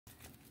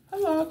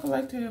Hello,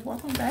 Collective.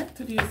 Welcome back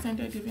to the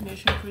Ascended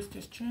Divination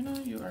Priestess channel.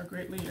 You are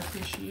greatly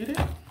appreciated.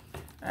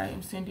 I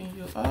am sending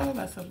you all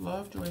lots of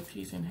love, joy,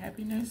 peace, and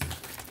happiness.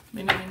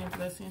 Many, many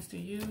blessings to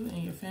you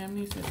and your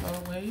families as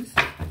always.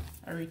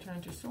 I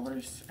return to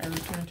source. I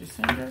return to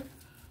sender.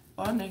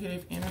 All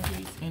negative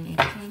energies and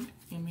intent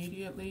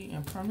immediately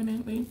and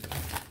permanently.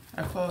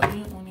 I call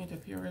in only the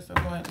purest of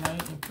white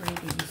light and pray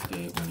that you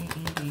stay only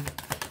in the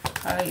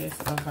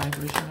highest of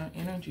vibrational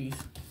energies.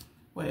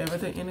 Whatever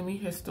the enemy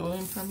has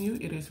stolen from you,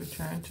 it is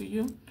returned to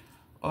you.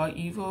 All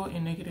evil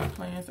and negative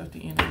plans of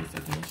the enemies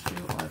against you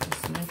are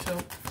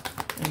dismantled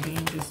and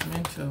being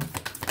dismantled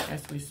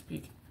as we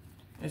speak.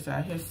 As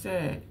I have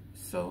said,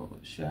 so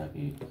shall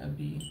it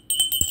be.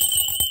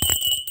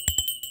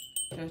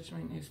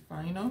 Judgment is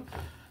final.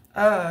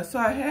 So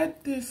I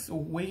had this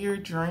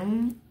weird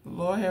dream.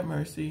 Lord have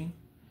mercy.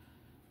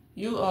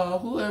 You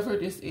whoever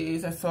this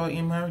is I saw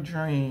in my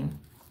dream,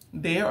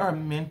 they are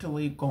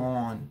mentally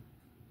gone.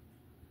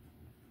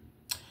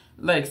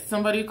 Like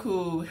somebody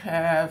could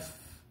have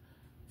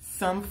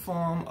some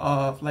form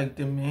of like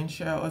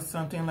dementia or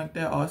something like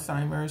that,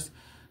 Alzheimer's,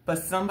 but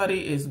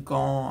somebody is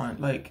gone.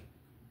 Like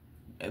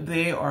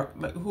they are,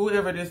 like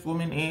whoever this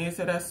woman is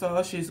that I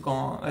saw, she's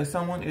gone. Like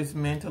someone is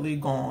mentally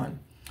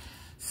gone.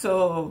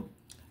 So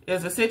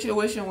it's a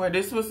situation where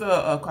this was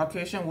a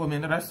Caucasian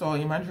woman that I saw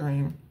in my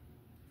dream,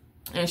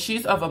 and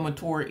she's of a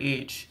mature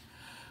age.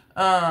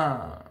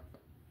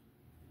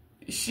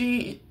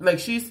 She's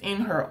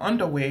in her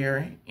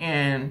underwear,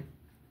 and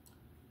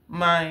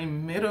my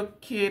middle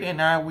kid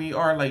and I, we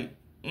are like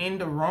in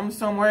the room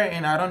somewhere,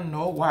 and I don't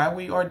know why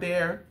we are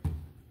there.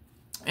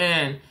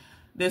 And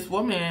this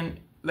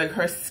woman, like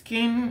her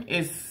skin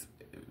is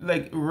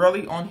like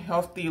really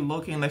unhealthy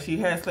looking. Like she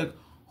has like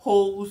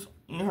holes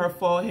in her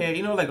forehead,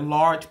 you know, like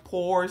large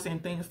pores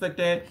and things like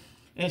that.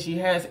 And she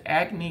has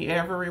acne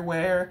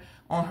everywhere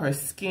on her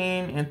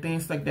skin and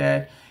things like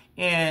that.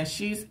 And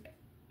she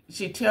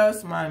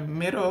tells my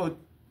middle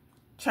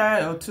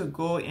child to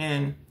go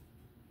and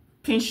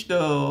pinch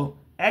the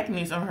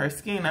acne on her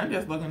skin. I'm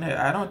just looking at,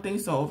 I don't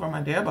think so, over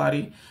my dead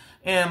body.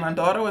 And my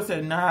daughter would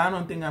say, nah, I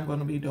don't think I'm going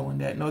to be doing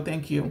that. No,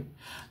 thank you.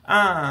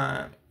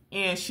 And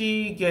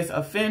she gets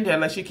offended.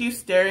 Like she keeps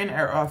staring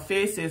at our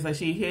faces. Like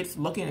she hates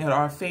looking at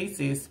our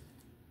faces.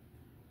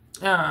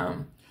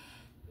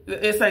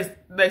 It's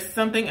like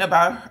something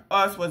about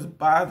us was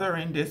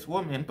bothering this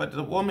woman, but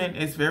the woman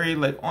is very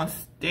like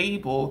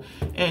unstable,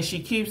 and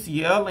she keeps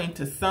yelling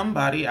to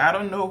somebody. I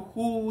don't know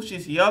who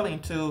she's yelling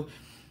to,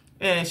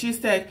 and she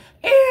said,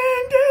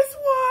 "And this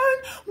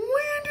one,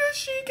 when does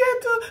she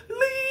get to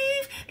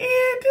leave?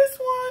 And this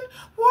one,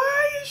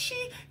 why is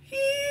she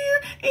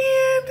here?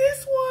 And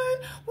this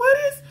one,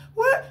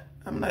 what?"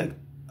 I'm like,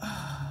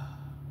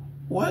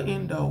 what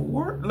in the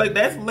world? Like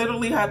that's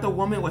literally how the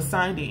woman was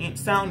sounding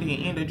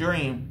in the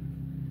dream.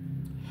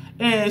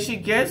 And she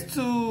gets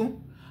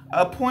to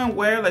a point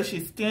where like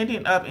she's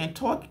standing up and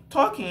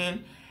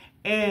talking,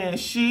 and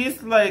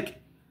she's like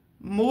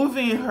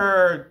moving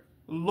her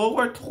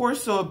lower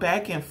torso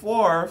back and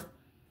forth,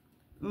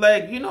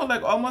 like, you know,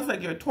 like almost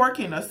like you're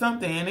twerking or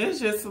something. And it's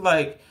just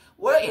like,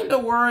 what in the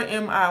world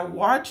am I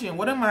watching?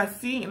 What am I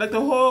seeing? Like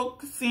the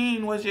whole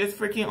scene was just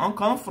freaking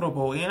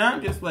uncomfortable, and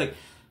I'm just like,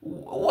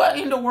 what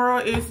in the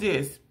world is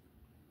this?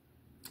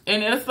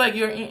 And it's like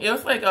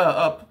it's like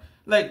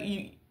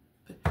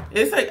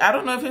I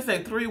don't know if it's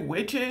like three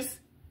witches,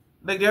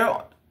 like they're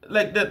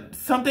like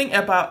something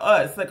about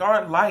us, like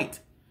our light.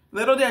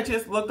 Literally, I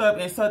just looked up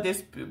and saw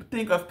this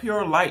thing of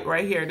pure light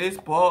right here, this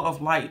ball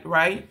of light,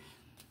 right?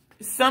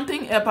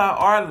 Something about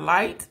our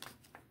light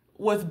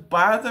was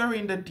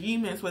bothering the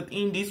demons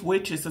within these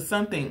witches or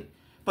something.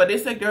 But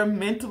it's like they're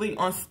mentally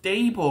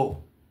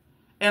unstable,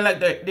 and like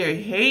they're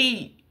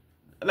hate.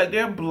 Like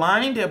they're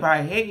blinded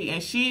by hate,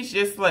 and she's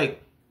just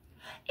like,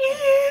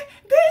 "And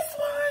this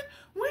one,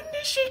 when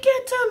did she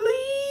get to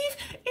leave?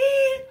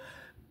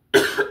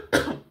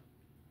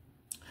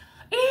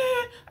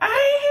 And I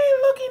hate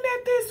looking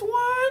at this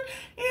one.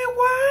 And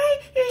why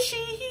is she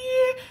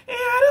here? And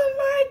I don't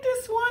like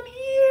this one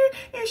here.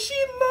 And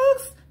she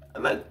looks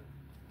like,"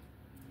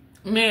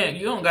 man,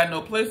 you don't got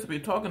no place to be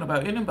talking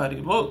about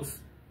anybody's looks.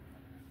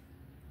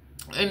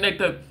 And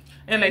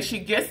like she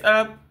gets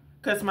up,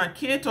 because my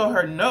kid told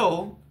her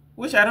no,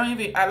 which I didn't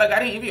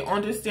even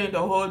understand the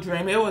whole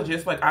dream. It was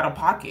just like out of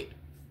pocket.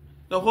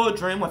 The whole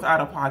dream was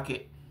out of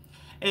pocket.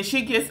 And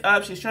she gets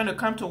up, she's trying to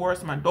come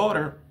towards my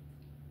daughter.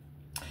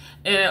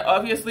 And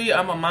obviously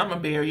I'm a mama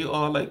bear, you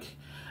all. Like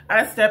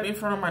I step in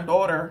front of my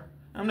daughter.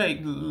 I'm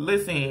like,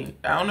 listen,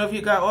 I don't know if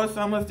you got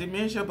Alzheimer's,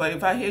 dementia, but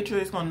if I hit you,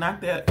 it's gonna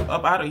knock that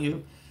up out of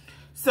you.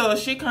 So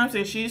she comes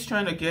and she's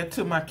trying to get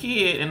to my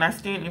kid, and I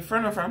stand in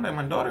front of her. I'm like,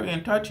 my daughter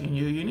ain't touching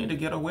you. You need to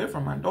get away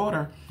from my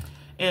daughter.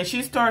 And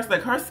she starts,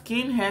 like, her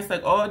skin has,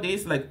 like, all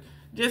this, like,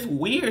 just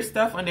weird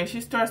stuff on there.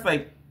 She starts,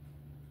 like,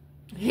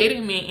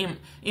 hitting me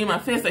in my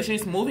face. Like,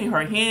 she's moving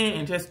her hand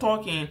and just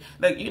talking.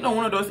 Like, you know,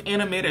 one of those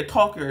animated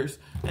talkers.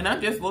 And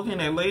I'm just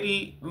looking at,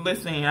 lady,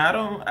 listen,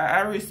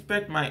 I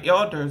respect my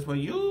elders, but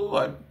you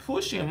are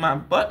pushing my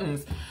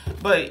buttons.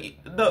 But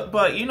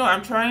but you know,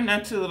 I'm trying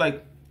not to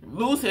like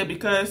lose it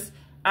because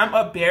I'm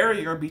a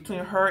barrier between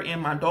her and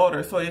my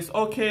daughter. So it's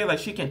okay, like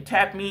she can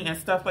tap me and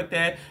stuff like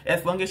that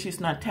as long as she's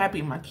not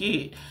tapping my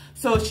kid.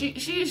 So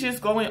she's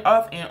just going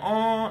off and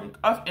on,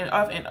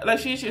 like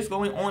she's just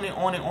going on and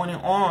on and on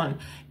and on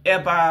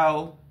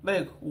about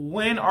like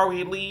when are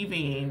we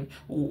leaving,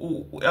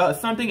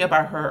 something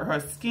about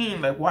her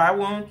skin, like why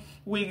won't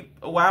we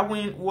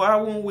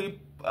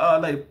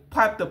like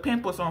pop the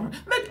pimples on her.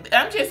 Like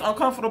I'm just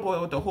uncomfortable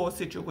with the whole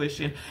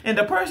situation. And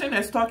the person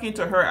that's talking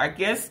to her, I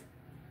guess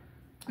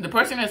the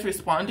person that's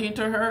responding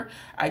to her,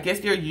 I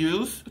guess they're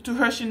used to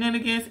her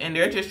shenanigans and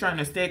they're just trying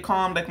to stay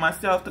calm like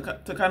myself to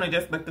kind of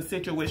just let the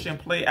situation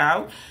play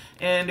out.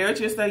 And they're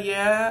just like,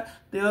 yeah,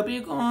 they'll be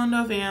gone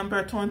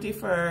November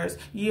 21st.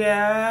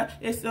 Yeah,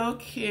 it's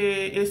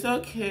okay. It's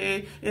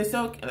okay. It's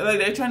okay. Like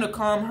they're trying to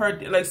calm her.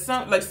 Like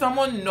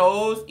someone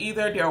knows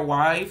either their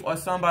wife or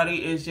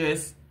somebody is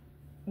just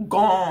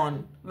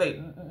gone.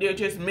 Like they're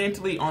just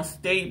mentally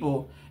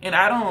unstable. And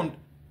I don't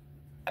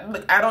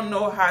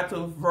know how to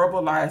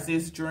verbalize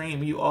this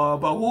dream, you all,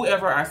 but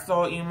whoever I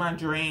saw in my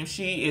dream,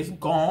 she is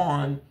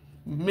gone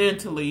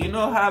mentally. You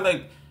know how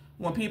like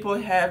when people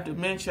have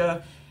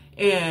dementia,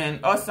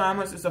 and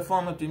Alzheimer's is a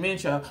form of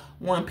dementia,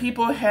 when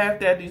people have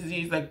that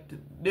disease, like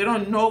they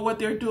don't know what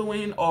they're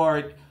doing,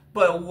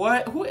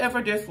 but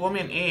whoever this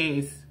woman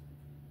is,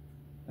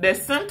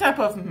 there's some type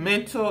of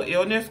mental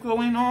illness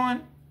going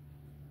on,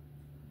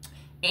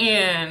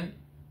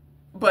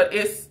 but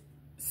it's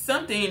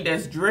something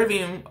that's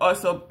driven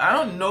also. I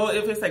don't know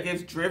if it's like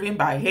it's driven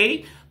by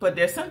hate, but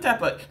there's some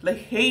type of like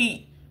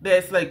hate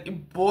that's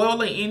like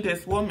boiling in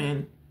this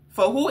woman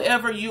for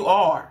whoever you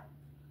are.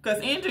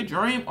 Because in the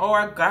dream, all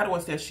I got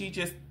was that she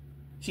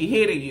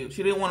hated you.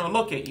 She didn't want to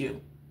look at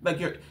you. Like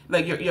your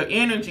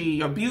energy,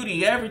 your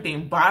beauty,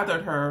 everything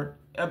bothered her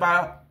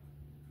about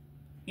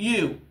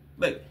you.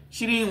 Like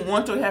she didn't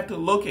want to have to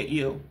look at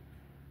you.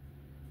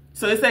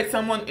 So it's like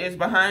someone is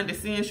behind the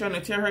scenes trying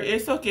to tell her,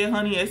 it's okay,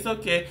 honey, it's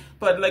okay.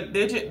 But like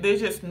they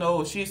just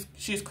know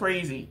she's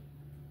crazy.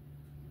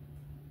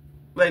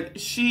 Like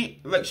she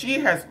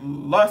has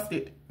lost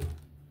it.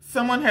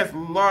 Someone has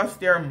lost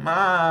their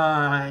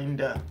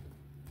mind.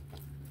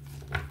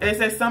 It's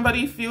like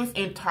somebody feels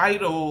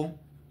entitled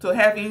to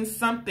having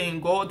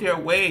something go their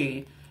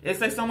way.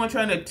 It's like someone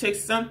trying to take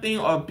something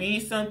or be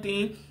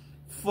something,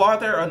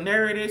 father a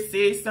narrative,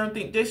 say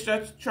something, just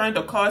trying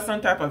to cause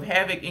some type of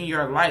havoc in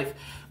your life.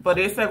 But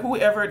it's like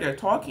whoever they're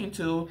talking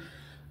to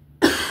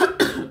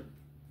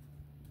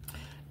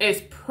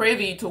is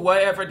privy to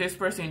whatever this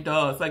person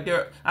does. Like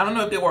I don't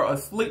know if they were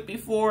asleep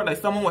before, like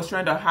someone was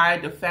trying to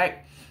hide the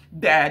fact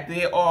that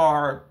they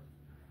are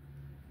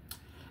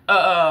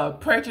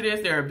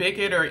prejudiced, they're a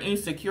bigot or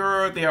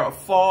insecure, they're a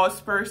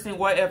false person,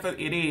 whatever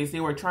it is they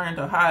were trying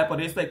to hide.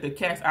 But it's like the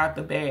cat's out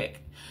the bag.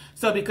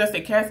 So because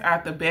the cat's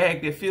out the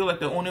bag, they feel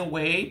like the only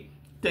way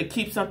to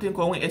keep something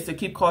going is to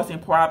keep causing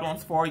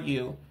problems for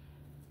you.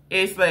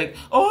 It's like,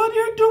 oh,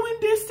 they're doing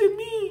this to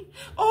me.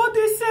 Oh,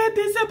 they said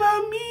this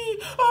about me.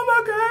 Oh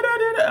my God.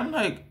 I'm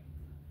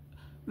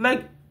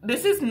like,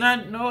 this is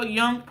not no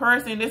young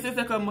person. This is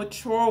like a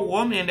mature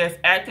woman that's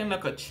acting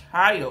like a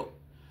child.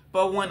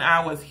 But when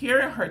I was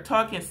hearing her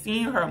talking,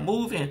 seeing her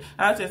moving,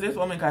 I said, this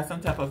woman got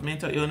some type of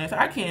mental illness.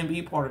 I can't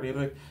be part of it.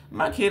 Like,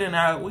 my kid and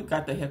I, we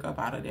got the heck up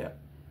out of there.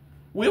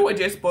 We were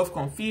just both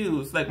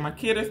confused. Like, my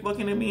kid is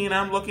looking at me and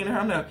I'm looking at her.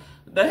 I'm like,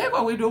 the heck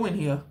are we doing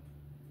here?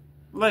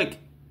 Like,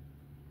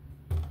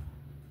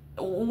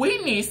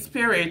 we need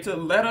spirit to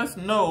let us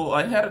know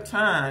ahead of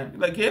time.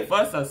 Like, give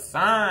us a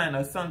sign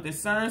or something.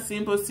 Signs,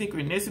 symbols,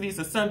 synchronicities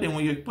or something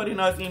when you're putting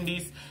us in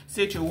these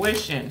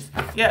situations.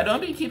 Yeah, don't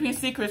be keeping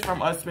secrets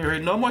from us,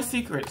 spirit. No more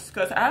secrets.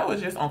 Because I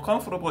was just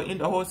uncomfortable in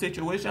the whole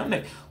situation. I'm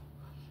like,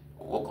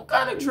 what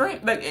kind of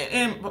dream? Like,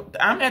 and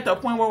I'm at the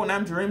point where when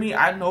I'm dreaming,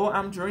 I know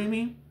I'm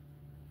dreaming.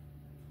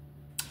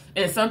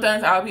 And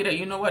sometimes I'll be like,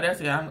 you know what? That's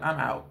it. I'm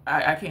out.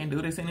 I can't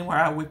do this anymore.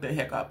 I'll wake the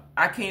heck up.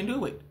 I can't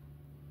do it.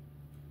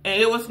 And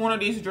it was one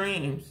of these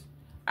dreams.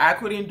 I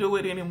couldn't do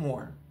it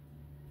anymore.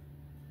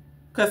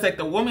 Because like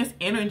the woman's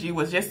energy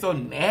was just so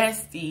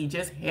nasty,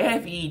 just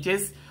heavy,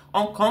 just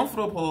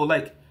uncomfortable.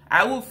 Like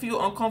I would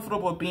feel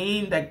uncomfortable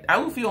being like, I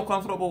would feel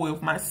uncomfortable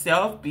with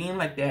myself being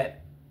like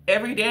that.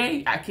 Every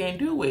day, I can't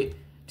do it.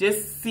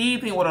 Just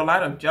seething with a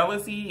lot of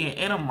jealousy and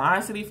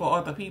animosity for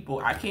other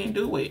people. I can't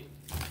do it.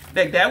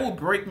 Like that would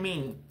break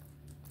me.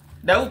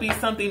 That would be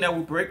something that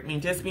would break me.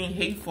 Just being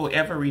hateful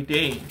every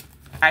day.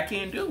 I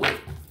can't do it.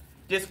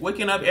 Just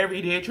waking up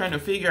every day trying to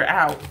figure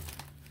out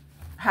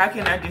how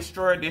can I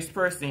destroy this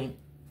person.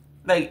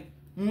 Like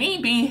me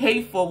being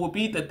hateful would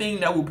be the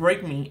thing that would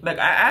break me. Like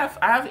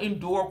I've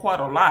endured quite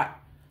a lot,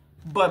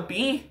 but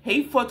being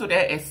hateful to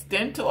that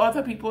extent to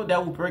other people,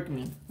 that would break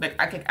me. Like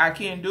I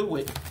can't do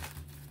it.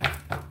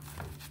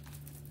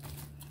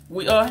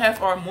 We all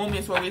have our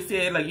moments where we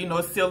say like, you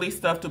know, silly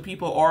stuff to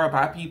people or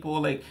about people,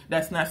 like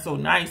that's not so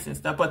nice and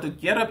stuff. But to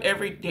get up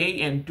every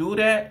day and do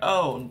that,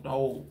 oh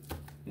no,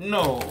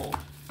 no.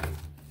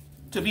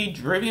 To be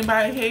driven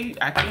by hate,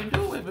 I can't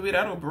do it, baby.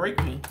 That'll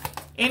break me.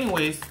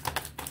 Anyways,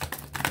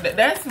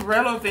 That's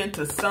relevant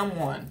to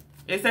someone.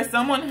 It says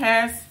someone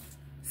has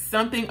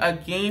something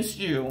against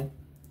you.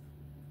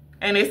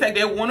 And it's like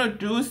they want to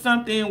do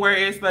something where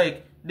it's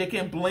like they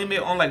can blame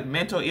it on like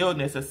mental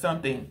illness or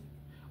something.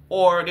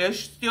 Or they're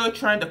still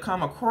trying to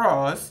come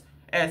across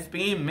as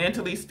being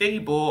mentally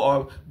stable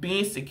or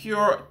being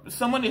secure.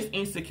 Someone is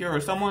insecure.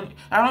 Someone,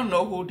 I don't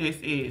know who this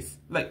is.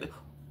 Like,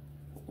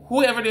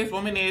 whoever this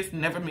woman is,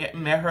 never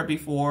met her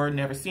before,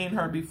 never seen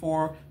her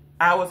before.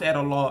 I was at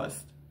a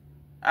loss.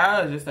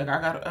 I was just like,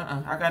 I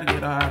gotta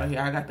get her out of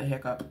here. I got the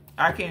heck up.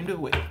 I can't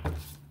do it.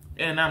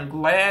 And I'm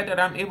glad that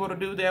I'm able to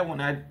do that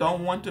when I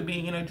don't want to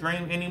be in a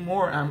dream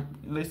anymore.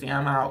 Listen,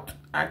 I'm out.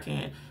 I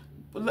can't.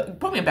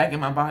 Put me back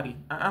in my body.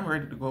 I'm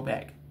ready to go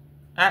back.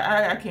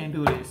 I can't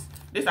do this.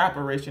 This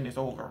operation is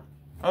over.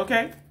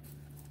 Okay?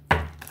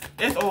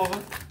 It's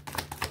over.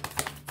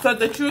 So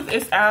the truth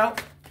is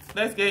out.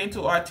 Let's get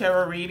into our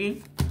tarot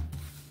reading.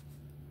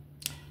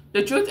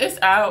 The truth is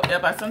out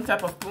about some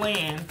type of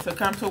plan to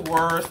come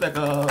towards like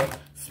a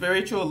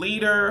spiritual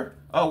leader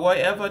or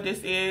whatever this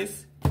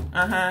is.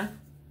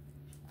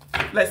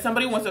 Like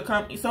somebody wants to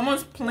come,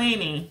 someone's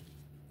planning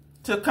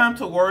to come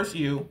towards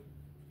you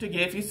to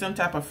give you some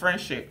type of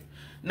friendship.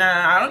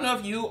 Now, I don't know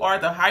if you are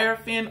the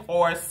Hierophant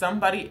or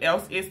somebody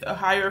else is the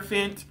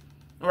Hierophant,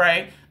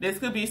 right? This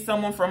could be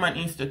someone from an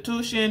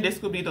institution. This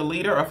could be the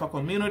leader of a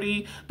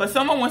community. But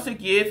someone wants to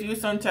give you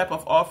some type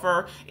of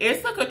offer.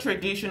 It's like a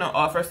traditional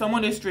offer.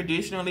 Someone is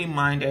traditionally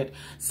minded.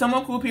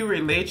 Someone could be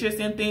religious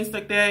and things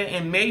like that.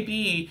 And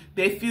maybe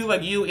they feel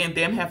like you and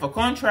them have a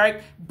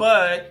contract,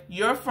 but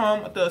you're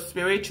from the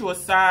spiritual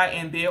side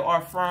and they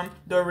are from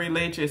the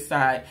religious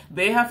side.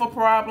 They have a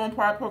problem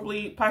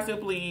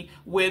possibly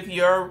with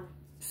your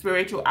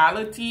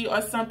spirituality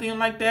or something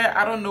like that.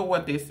 I don't know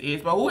what this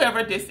is, but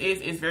whoever this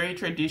is very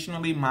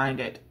traditionally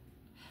minded.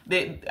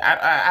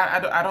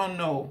 I don't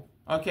know.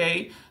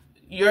 Okay,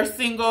 you're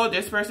single.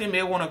 This person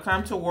may want to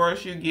come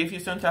towards you, give you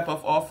some type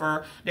of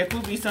offer. There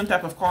could be some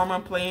type of karma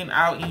playing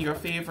out in your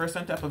favor,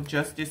 some type of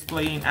justice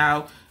playing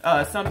out.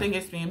 Something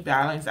is being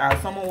balanced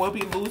out. Someone will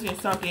be losing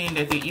something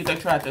that they either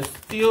tried to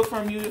steal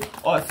from you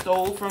or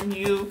stole from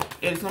you.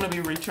 It's going to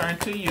be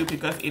returned to you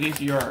because it is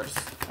yours.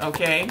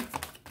 Okay.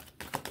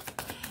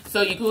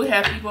 So you could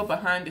have people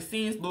behind the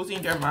scenes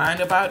losing their mind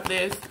about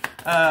this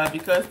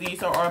because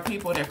these are all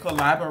people that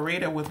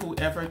collaborated with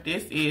whoever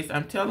this is.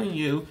 I'm telling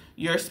you,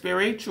 you're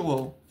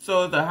spiritual.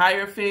 So the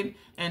Hierophant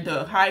and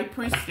the High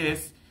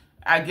Priestess,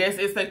 I guess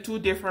it's like two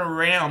different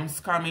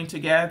realms coming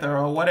together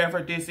or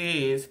whatever this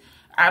is.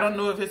 I don't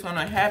know if it's going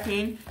to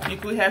happen. You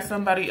could have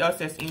somebody else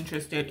that's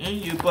interested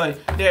in you, but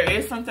there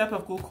is some type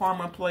of good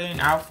karma playing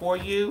out for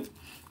you.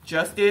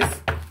 Justice.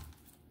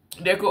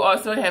 There could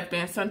also have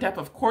been some type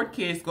of court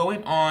case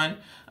going on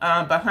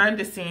behind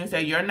the scenes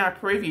that you're not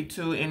privy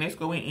to, and it's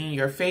going in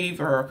your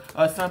favor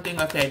or something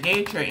of that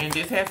nature. And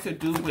this has to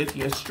do with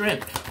your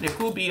strength. There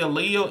could be a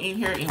Leo in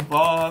here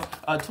involved,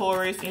 a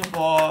Taurus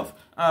involved,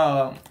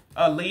 a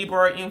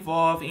Libra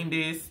involved in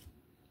this.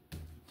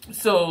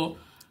 So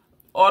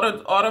all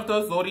of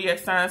those zodiac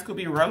signs could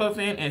be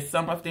relevant, and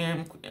some of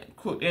them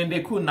could, and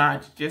they could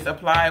not. Just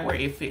apply where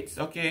it fits.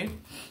 Okay.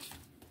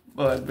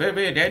 But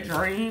baby, that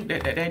dream.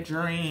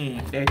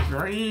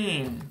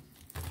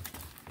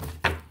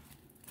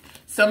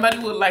 Somebody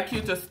would like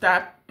you to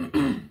stop,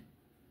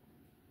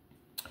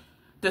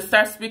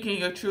 speaking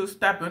your truth.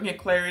 Stop bringing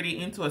clarity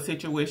into a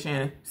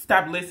situation.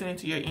 Stop listening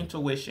to your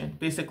intuition.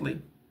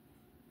 Basically,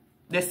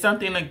 there's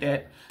something like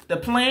that. The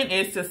plan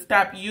is to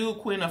stop you,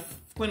 Queen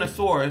of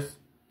Swords.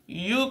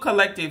 You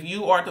collective,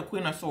 you are the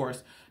Queen of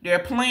Swords. Their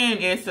plan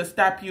is to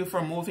stop you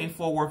from moving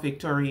forward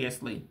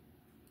victoriously.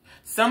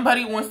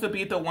 Somebody wants to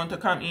be the one to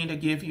come in to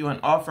give you an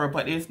offer,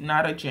 but it's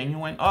not a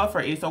genuine offer.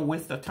 It's a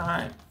waste of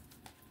time.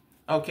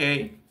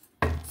 Okay?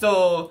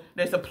 So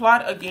there's a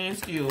plot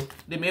against you.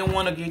 They may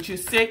want to get you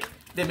sick.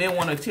 They may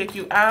want to take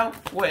you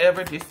out,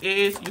 whatever this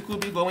is. You could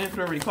be going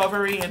through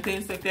recovery and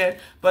things like that.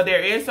 But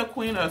there is a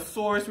Queen of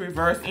Swords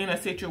reversed in a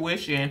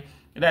situation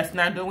that's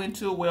not doing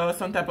too well.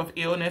 Some type of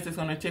illness is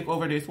going to take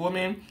over this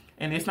woman,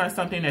 and it's not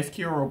something that's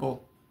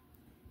curable.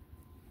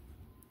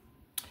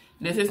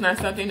 This is not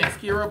something that's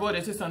curable.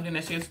 This is something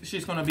that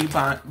she's going to be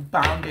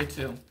bounded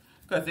to,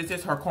 because this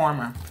is her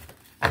karma.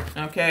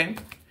 Okay?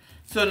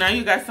 So now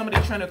you got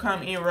somebody trying to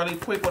come in really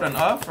quick with an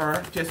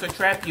offer just to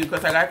trap you,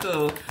 because I got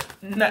the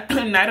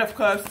Knight of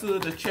Cups to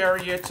the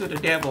Chariot to the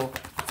Devil.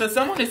 So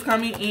someone is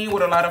coming in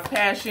with a lot of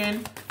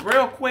passion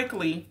real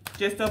quickly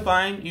just to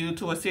bind you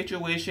to a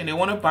situation. They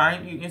want to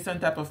bind you in some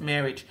type of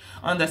marriage.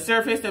 On the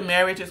surface, the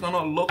marriage is going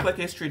to look like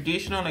it's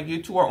traditional, like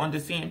you two are on the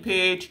same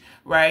page,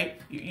 right?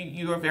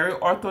 You are very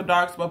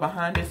orthodox, but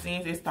behind the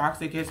scenes, it's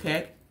toxic as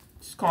heck.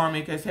 It's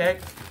karmic as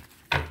heck.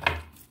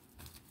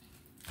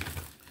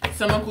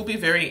 Someone could be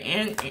very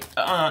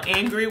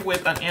angry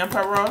with an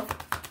Emperor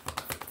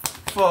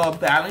for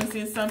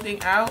balancing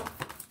something out.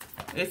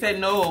 They said,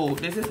 no,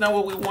 this is not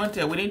what we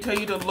wanted. We didn't tell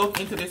you to look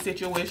into the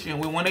situation.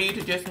 We wanted you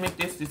to just make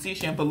this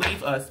decision.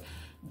 Believe us.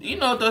 You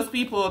know, those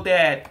people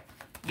that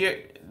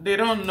they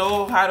don't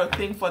know how to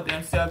think for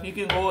themselves. You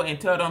can go and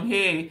tell them,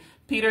 hey,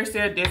 Peter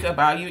said this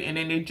about you, and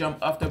then they jump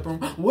off the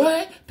broom.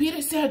 What?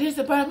 Peter said this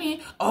about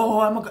me? Oh,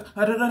 I'm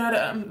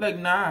like,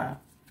 nah.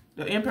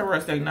 The emperor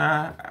said,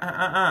 nah,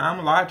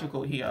 I'm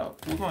logical here.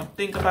 We're going to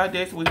think about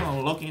this. We're going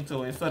to look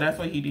into it. So that's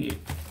what he did.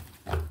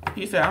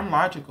 He said, I'm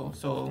logical.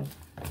 So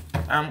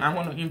I'm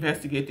going to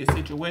investigate this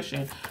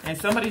situation. And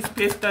somebody's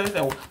pissed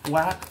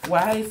off.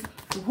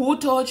 Who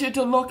told you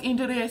to look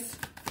into this?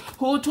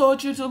 Who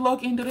told you to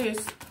look into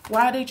this?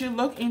 Why did you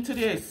look into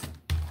this?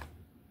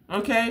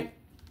 Okay?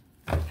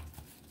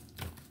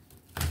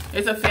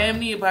 It's a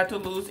family about to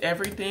lose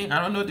everything.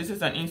 I don't know if this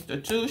is an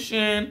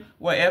institution,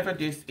 whatever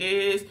this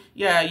is.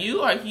 Yeah, you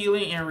are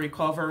healing and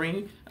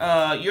recovering.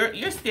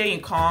 You're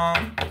staying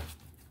calm,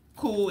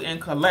 cool,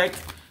 and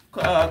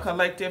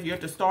collective. You're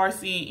the star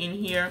seed in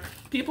here.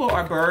 People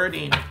are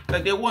burdened.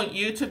 Like, they want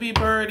you to be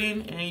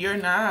burdened, and you're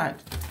not.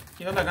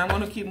 You're like, I'm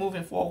going to keep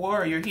moving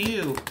forward. You're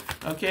healed.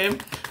 Okay?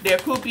 There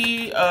could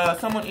be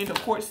someone in the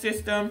court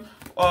system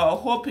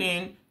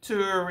hoping to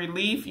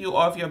relieve you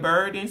of your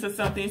burdens or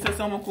something. So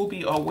someone could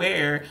be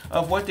aware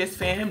of what this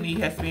family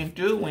has been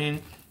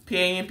doing,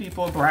 paying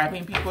people,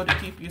 bribing people to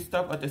keep you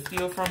stuck or to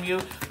steal from you.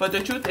 But the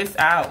truth is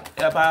out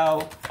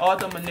about all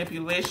the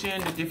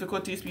manipulation, the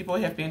difficulties people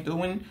have been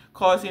doing,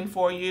 causing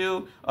for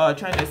you,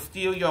 trying to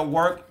steal your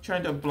work,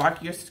 trying to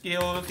block your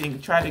skills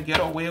and try to get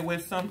away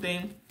with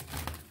something.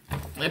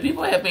 And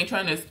people have been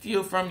trying to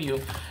steal from you.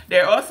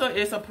 There also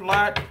is a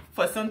plot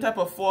for some type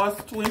of false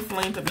twin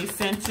flame to be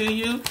sent to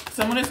you.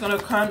 Someone is going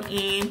to come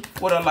in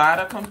with a lot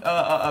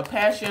of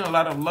passion, a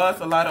lot of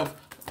lust, a lot of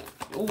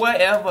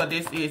whatever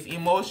this is,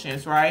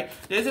 emotions, right?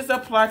 This is a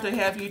plot to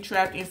have you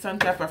trapped in some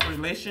type of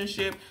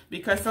relationship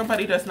because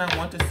somebody does not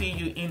want to see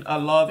you in a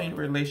loving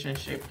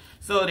relationship.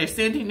 So they're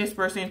sending this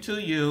person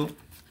to you,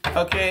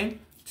 okay,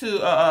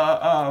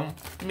 to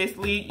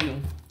mislead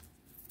you.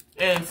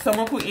 And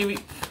someone could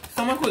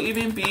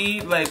even be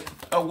like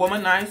a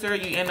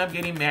womanizer. You end up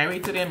getting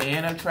married to them and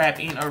end up trapped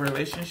in a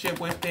relationship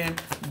with them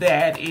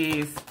that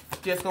is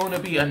just going to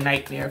be a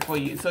nightmare for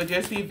you. So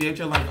just be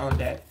vigilant on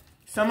that.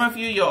 Some of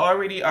you, you're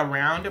already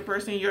around the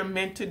person you're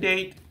meant to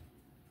date.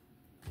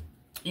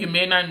 You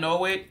may not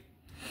know it.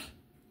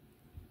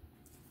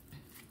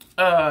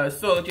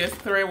 So just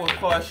tread with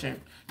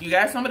caution. You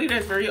got somebody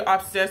that's very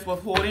obsessed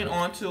with holding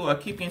on to or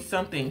keeping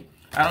something.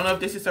 I don't know if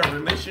this is a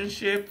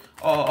relationship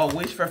or a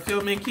wish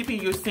fulfillment, keeping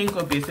you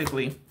single,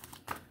 basically.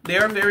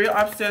 They're very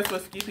obsessed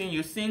with keeping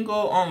you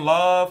single,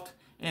 unloved,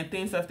 and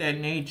things of that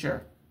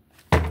nature.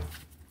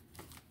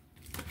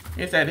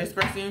 It's that this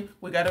person,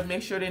 we got to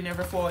make sure they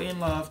never fall in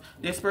love.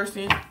 This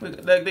person,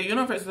 like the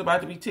universe is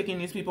about to be taking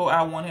these people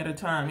out one at a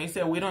time. They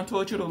said, we don't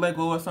told you to let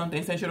go or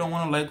something. Since you don't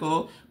want to let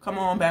go, come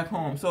on back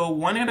home. So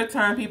one at a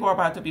time, people are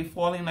about to be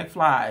falling like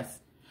flies.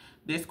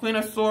 This Queen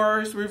of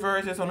Swords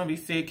reverse is going to be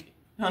sick.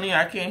 Honey,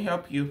 I can't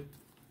help you.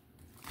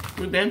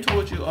 We've been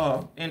told you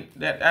all. And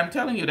that I'm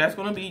telling you, that's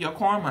going to be your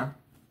karma.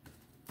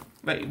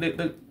 Like,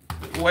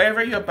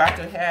 whatever you're about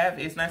to have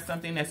is not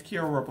something that's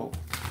curable.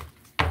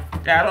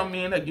 I don't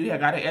mean that you have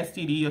got an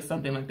STD or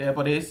something like that,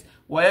 but it's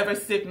whatever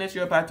sickness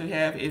you're about to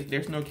have,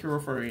 there's no cure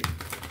for it.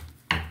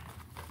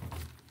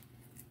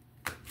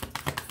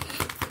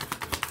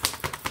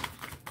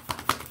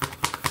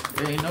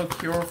 There ain't no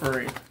cure for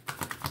it.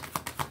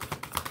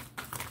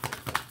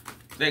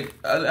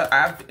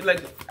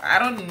 I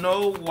don't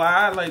know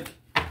why, like,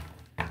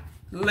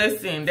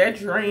 listen, that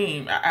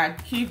dream, I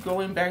keep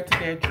going back to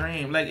that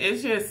dream. Like,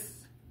 it's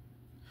just,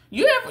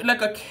 you have,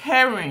 like, a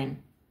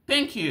Karen,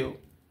 thank you.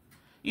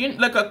 You,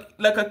 like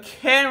a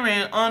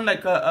Karen on,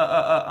 like,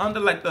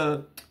 under, like,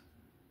 the,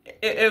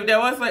 if there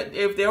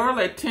were,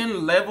 like,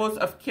 10 levels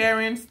of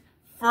Karens,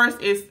 first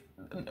is,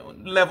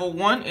 level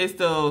 1 is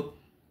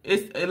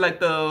like,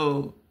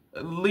 the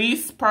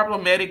least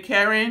problematic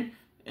Karen.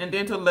 And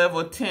then to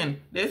level 10.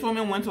 This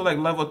woman went to like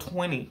level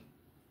 20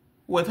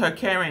 with her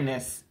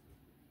Karenness.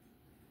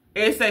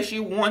 It said she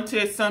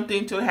wanted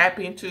something to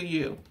happen to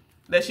you.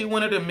 That she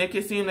wanted to make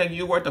it seem like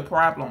you were the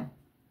problem.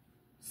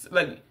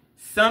 Like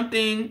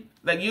something,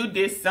 like you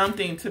did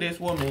something to this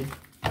woman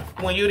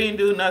when you didn't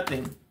do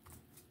nothing.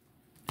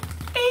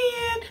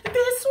 And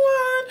this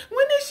one,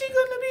 when is she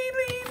going to be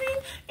leaving?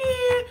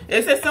 And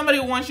it says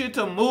somebody wants you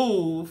to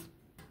move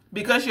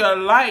because your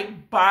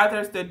light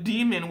bothers the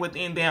demon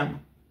within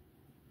them.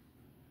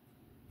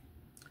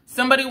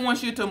 Somebody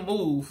wants you to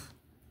move.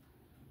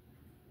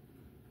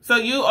 So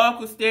you all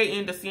could stay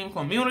in the same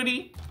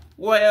community,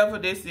 whatever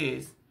this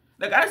is.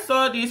 Like, I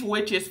saw these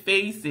witches'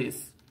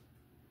 faces.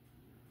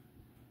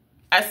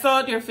 I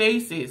saw their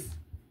faces.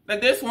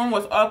 Like, this one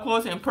was up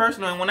close and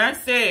personal. And when I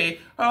say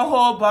her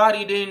whole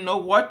body didn't know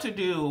what to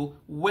do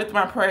with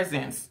my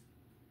presence.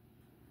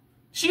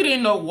 She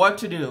didn't know what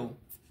to do.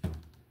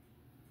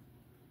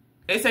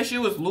 It said she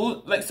was,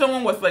 like,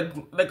 someone was, like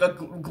a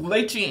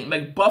glitching,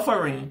 like,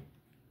 buffering.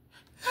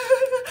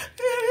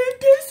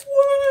 This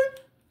one,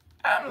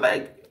 I'm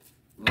like,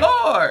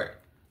 Lord,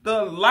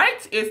 the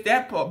light is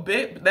that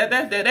big,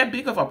 that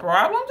big of a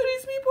problem to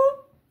these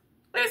people?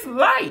 It's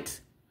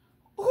light.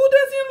 Who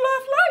doesn't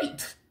love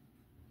light?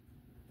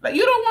 Like,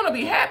 you don't want to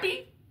be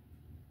happy.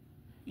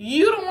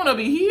 You don't want to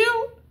be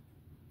healed?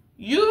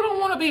 You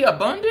don't want to be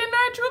abundant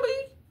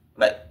naturally?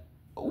 Like,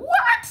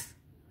 what?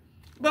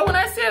 But when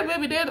I said,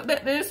 baby,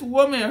 that this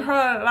woman,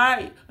 her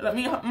light, I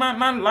mean,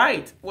 my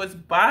light was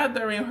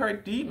bothering her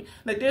demon.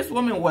 Like, this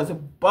woman was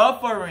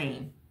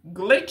buffering,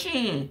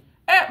 glitching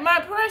at my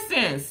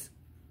presence.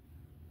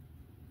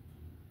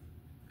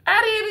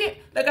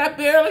 I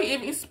barely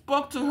even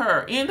spoke to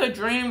her. In the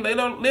dream,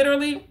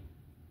 literally,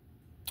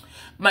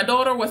 my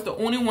daughter was the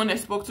only one that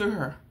spoke to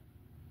her.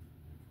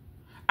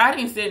 I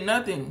didn't say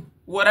nothing.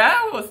 What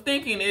I was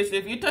thinking is,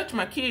 if you touch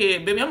my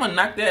kid, baby, I'm going to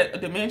knock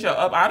that dementia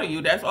up out of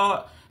you. That's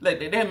all. Like,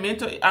 that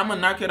mental, I'm going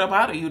to knock it up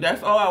out of you.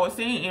 That's all I was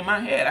saying in my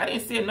head. I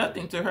didn't say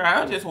nothing to her.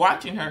 I was just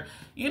watching her.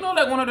 You know,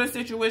 like one of those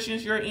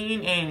situations you're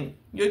in and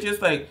you're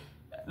just like,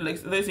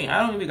 listen,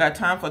 I don't even got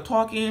time for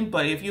talking,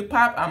 but if you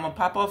pop, I'm going to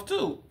pop off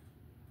too.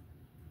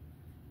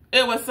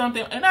 It was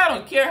something, and I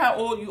don't care how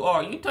old you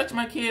are. You touch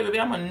my kid, baby,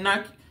 I'm going to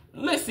knock.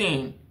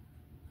 Listen,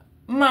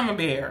 Mama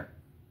Bear,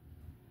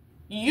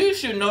 you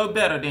should know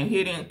better than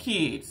hitting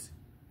kids.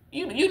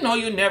 You know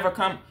you never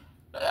come.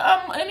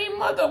 Any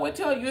mother would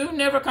tell you, you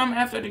never come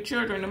after the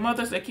children. The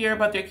mothers that care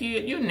about their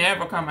kid, you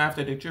never come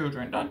after the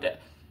children.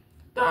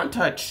 Don't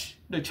touch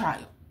the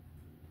child.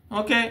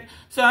 Okay?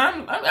 So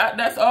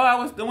that's all I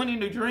was doing in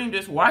the dream,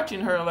 just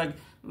watching her. Like,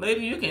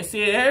 lady, you can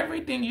say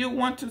everything you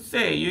want to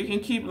say. You can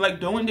keep like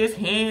doing this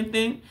hand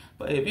thing.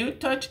 But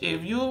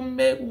if you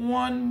make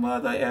one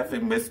mother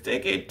effing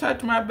mistake and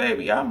touch my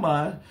baby,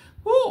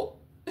 whoo.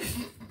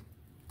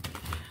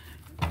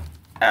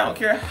 I don't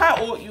care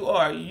how old you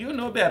are, you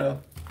know better.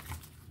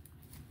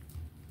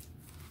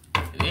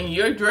 And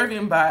you're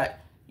driven by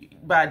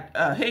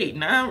hate,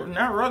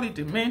 not really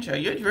dementia.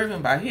 You're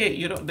driven by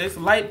hate. This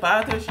light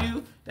bothers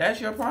you. That's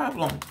your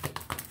problem.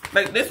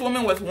 Like, this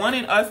woman was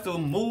wanting us to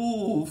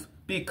move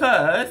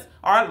because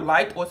our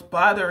light was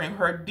bothering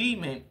her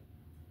demon.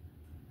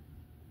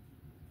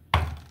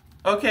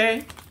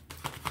 Okay?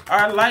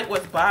 Our light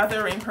was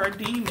bothering her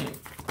demon.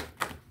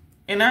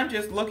 And I'm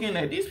just looking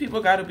at these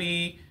people got to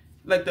be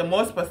like the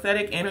most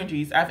pathetic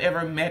energies I've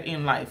ever met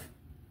in life.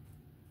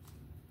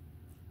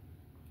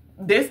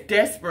 This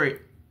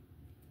desperate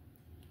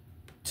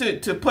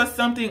to put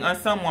something on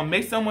someone,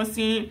 make someone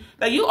seem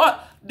like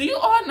do you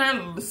all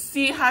not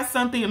see how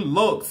something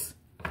looks?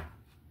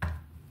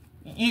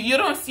 You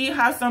don't see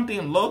how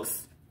something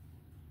looks?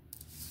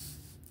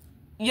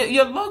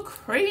 You look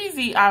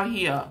crazy out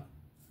here.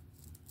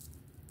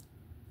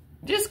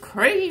 Just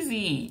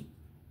crazy.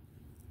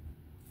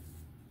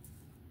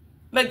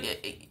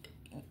 Like,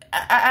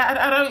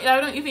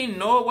 I don't even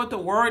know what the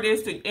word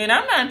is to, and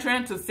I'm not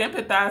trying to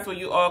sympathize with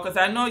you all because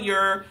I know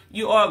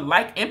you all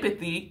like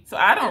empathy, so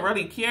I don't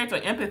really care to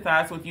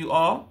empathize with you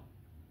all.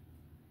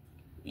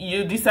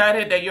 You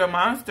decided that you're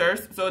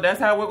monsters, so that's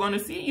how we're going to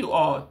see you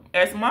all,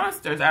 as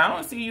monsters. I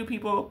don't see you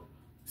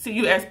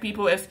as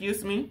people,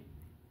 excuse me.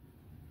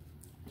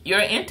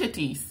 You're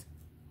entities.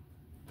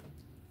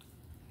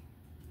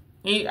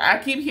 I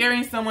keep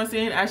hearing someone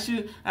saying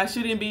I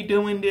shouldn't be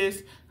doing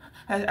this.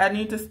 I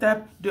need to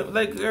stop.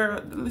 Like,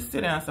 girl, let's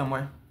sit down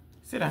somewhere.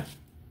 Sit down.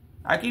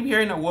 I keep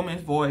hearing a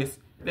woman's voice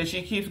that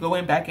she keeps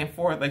going back and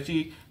forth. Like,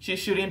 she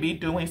shouldn't be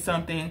doing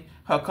something.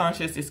 Her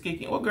conscience is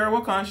kicking. Well, girl,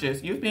 what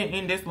conscience? You've been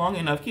in this long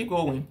enough. Keep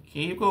going.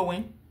 Keep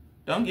going.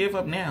 Don't give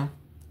up now.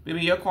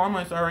 Baby, your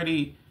karma is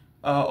already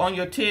on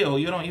your tail.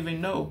 You don't even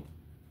know.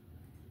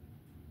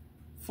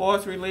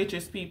 False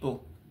religious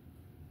people.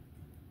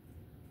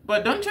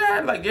 But don't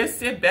try, like, just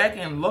sit back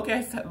and look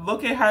at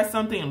how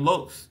something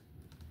looks.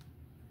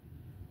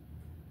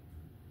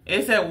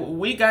 It said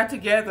we got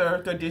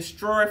together to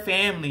destroy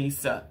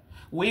families.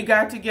 We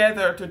got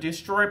together to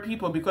destroy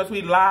people because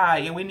we lie,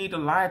 and we need to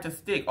lie to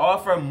stick.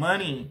 Offer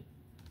money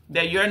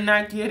that you're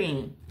not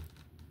getting.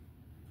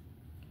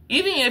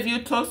 Even if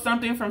you took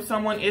something from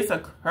someone, it's a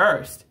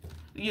curse.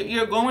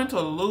 You're going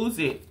to lose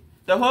it.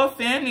 The whole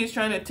family is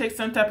trying to take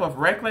some type of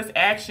reckless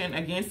action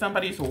against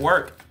somebody's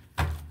work.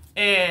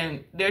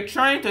 And they're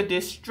trying to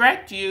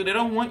distract you. They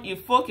don't want you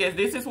focused.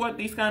 This is what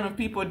these kind of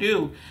people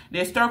do.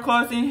 They start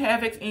causing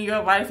havoc in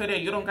your life so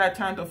that you don't got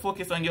time to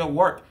focus on your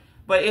work.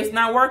 But it's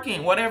not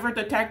working. Whatever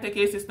the tactic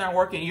is, it's not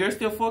working. You're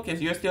still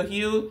focused. You're still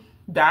healed,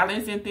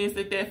 balanced, and things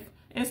like that.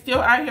 And still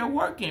out here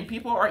working.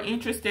 People are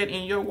interested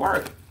in your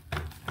work.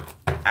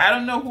 I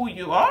don't know who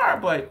you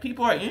are, but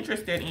people are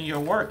interested in your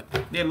work.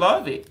 They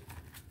love it.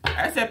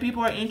 I said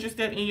people are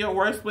interested in your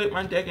work. Split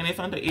my deck, and it's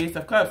on the Ace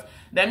of Cups.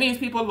 That means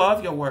people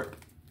love your work.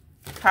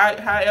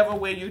 However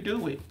way you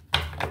do it.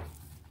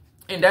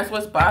 And that's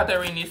what's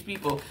bothering these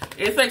people.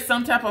 It's like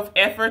some type of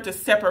effort to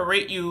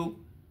separate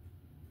you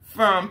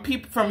from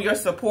your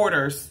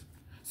supporters.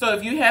 So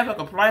if you have like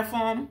a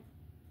platform,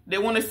 they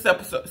want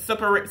to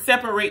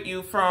separate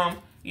you from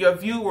your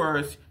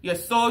viewers, your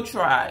soul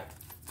tribe.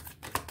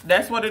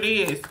 That's what it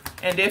is.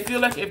 And they feel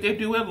like if they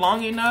do it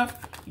long enough,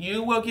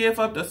 you will give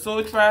up, the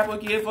soul tribe will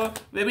give up.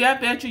 Maybe I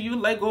bet you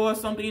let go of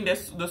something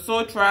that's the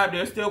soul tribe,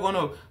 they're still going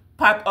to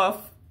pop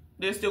up.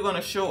 They're still going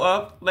to show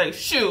up. Like,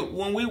 shoot,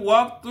 when we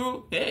walk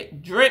through, hey,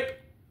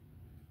 drip,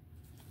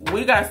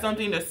 we got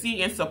something to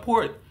see and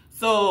support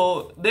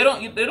So they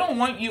don't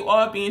want you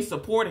all being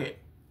supported.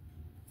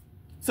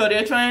 So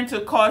they're trying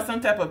to cause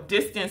some type of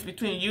distance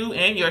between you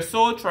and your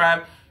soul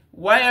tribe,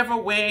 whatever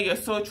way your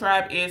soul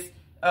tribe is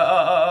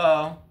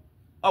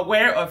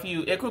aware of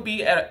you. It could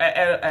be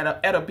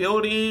at a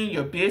building,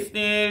 your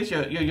business,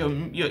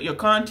 your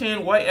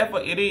content, whatever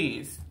it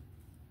is.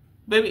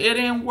 Baby, it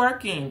ain't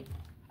working.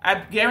 I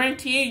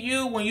guarantee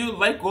you, when you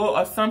let go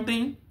of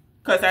something,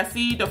 because I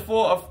see the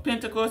Four of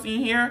Pentacles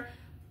in here,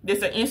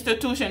 there's an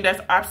institution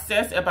that's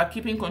obsessed about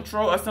keeping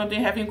control of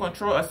something, having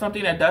control of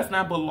something that does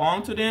not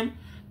belong to them.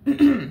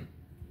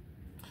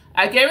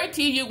 I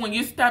guarantee you, when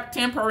you stop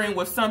tampering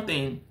with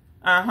something,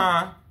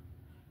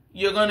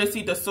 you're going to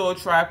see the soul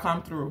tribe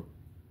come through.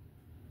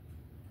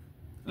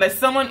 Like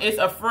someone is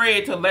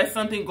afraid to let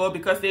something go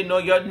because they know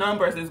your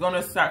numbers is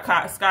going to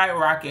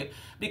skyrocket.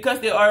 Because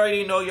they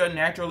already know you're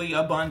naturally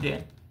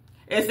abundant.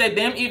 It's that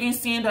them even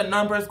seeing the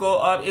numbers go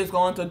up is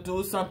going to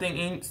do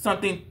something,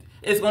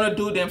 it's going to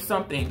do them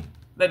something.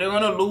 That they're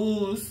going to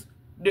lose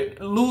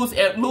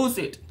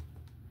it.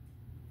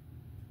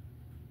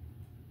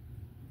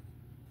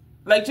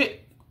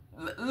 Like,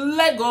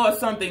 let go of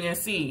something and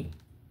see.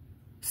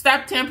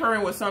 Stop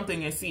tampering with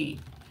something and see.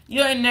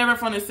 You ain't never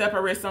going to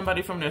separate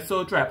somebody from their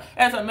soul tribe.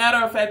 As a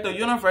matter of fact, the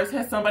universe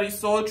has somebody's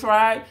soul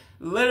tribe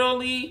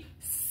literally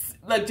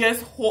like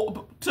just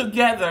hold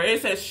together.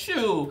 It says,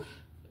 shoo,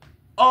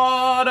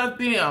 all of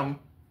them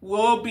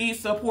will be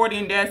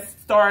supporting that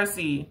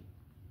starseed.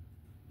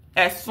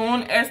 As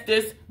soon as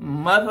this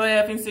mother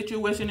effing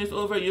situation is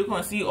over, you're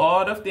going to see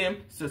all of them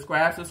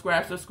subscribe,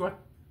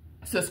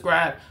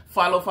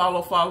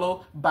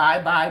 follow,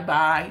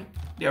 buy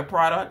their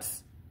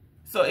products.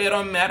 So it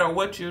don't matter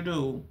what you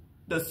do.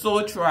 The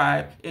soul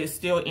tribe is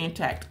still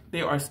intact.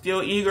 They are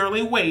still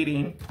eagerly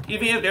waiting.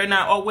 Even if they're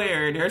not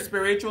aware, they're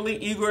spiritually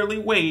eagerly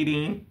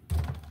waiting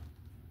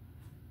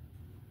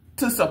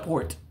to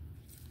support.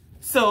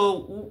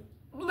 So,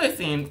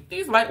 listen,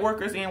 these light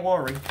workers ain't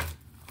worried.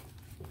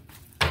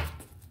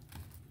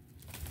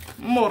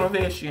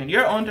 Motivation.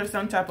 You're under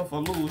some type of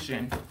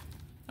illusion.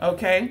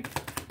 Okay?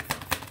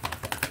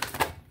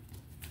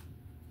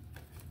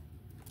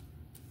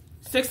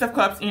 Six of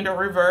Cups in the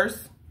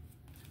reverse.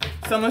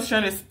 Someone's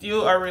trying to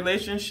steal a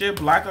relationship,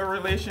 block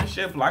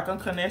a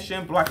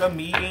connection, block a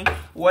meeting,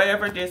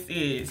 whatever this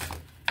is.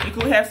 You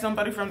could have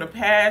somebody from the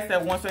past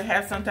that wants to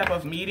have some type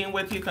of meeting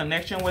with you,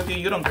 connection with you.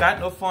 You don't got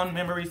no fond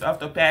memories of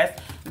the past.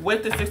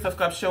 With the Six of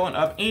Cups showing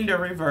up in the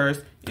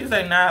reverse, it's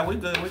like, nah, we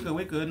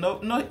good.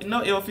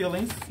 No ill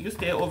feelings. You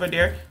stay over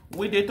there.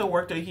 We did the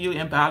work to heal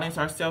and balance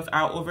ourselves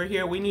out over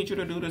here. We need you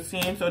to do the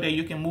same so that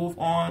you can move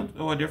on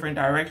to a different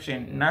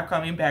direction, not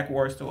coming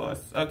backwards to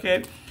us,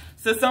 okay?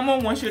 So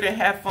someone wants you to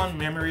have fun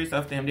memories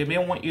of them. They may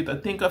want you to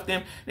think of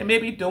them. They may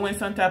be doing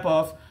some type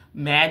of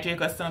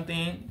magic or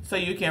something so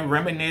you can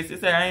reminisce.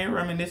 It's like, I ain't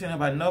reminiscing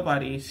about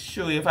nobody.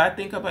 Sure, if I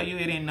think about you,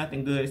 it ain't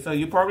nothing good. So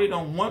you probably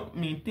don't want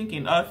me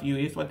thinking of you.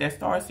 It's what that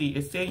starseed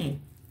is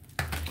saying.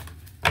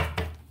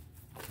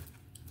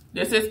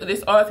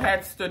 This all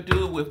has to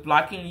do with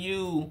blocking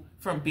you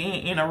from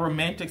being in a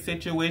romantic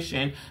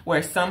situation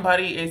where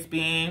somebody is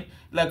being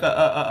like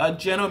a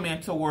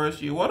gentleman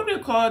towards you. What do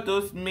they call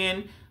those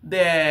men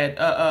that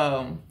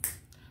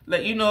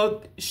like, you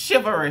know,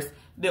 chivalrous?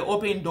 They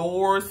open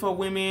doors for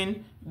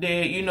women.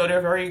 They, you know,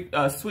 they're very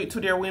sweet to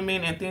their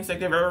women and things like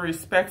that. Very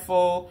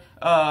respectful.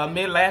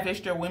 May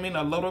lavish their women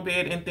a little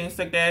bit and things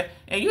like that.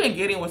 And you ain't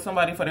getting with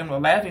somebody for them to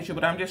laugh at you,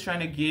 but I'm just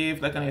trying to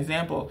give like an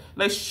example.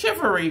 Like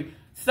chivalry.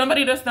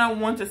 Somebody does not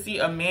want to see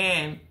a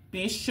man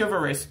be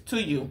chivalrous to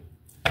you.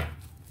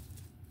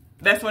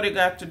 That's what it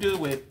got to do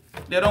with.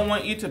 They don't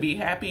want you to be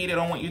happy. They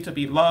don't want you to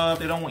be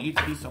loved. They don't want you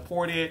to be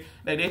supported.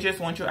 Like, they just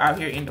want you out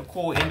here in the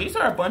cold. And these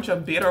are a bunch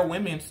of bitter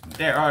women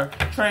that are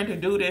trying to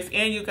do this.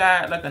 And you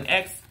got like an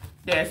ex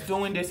that's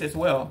doing this as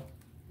well.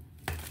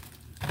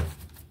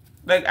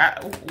 Like,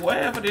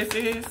 whatever this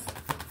is,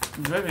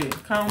 baby,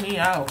 count me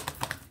out.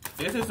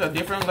 This is a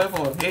different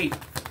level of hate.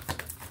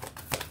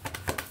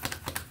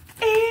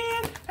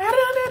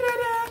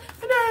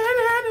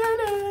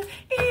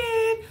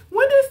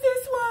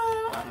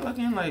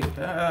 Looking like,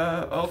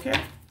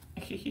 okay.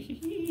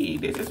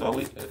 This is what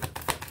we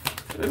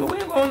do. We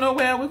ain't going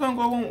nowhere. We're going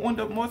to go when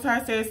the Most High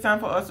says it's time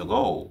for us to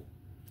go.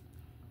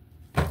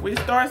 We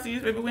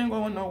starseeds, baby, we ain't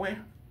going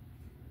nowhere.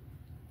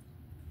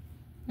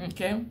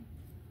 Okay?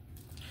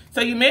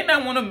 So you may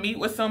not want to meet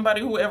with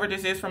somebody, whoever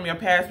this is from your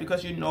past,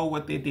 because you know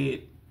what they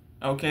did.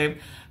 Okay?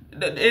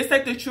 It's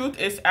like the truth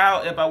is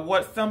out about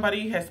what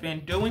somebody has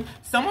been doing.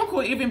 Someone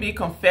could even be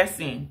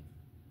confessing.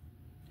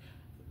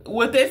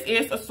 With this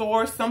Ace of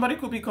Swords, somebody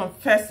could be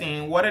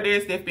confessing what it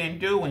is they've been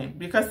doing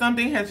because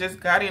something has just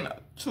gotten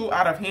too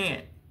out of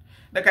hand.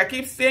 Like I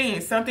keep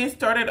saying, something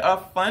started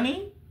off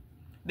funny.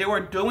 They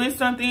were doing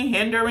something,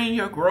 hindering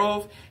your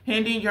growth,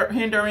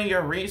 hindering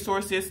your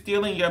resources,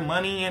 stealing your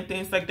money and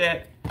things like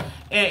that.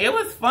 And it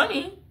was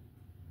funny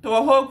to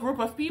a whole group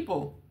of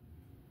people.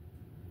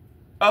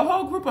 A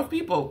whole group of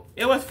people.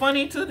 It was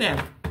funny to them.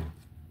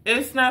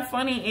 It's not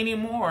funny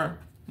anymore.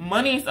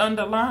 Money's on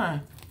the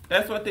line.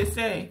 That's what they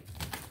say.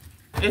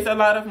 It's a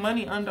lot of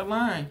money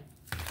underlying.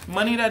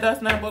 Money that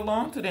does not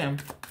belong to them.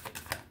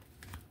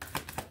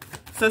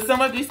 So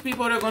some of these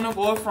people are going to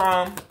go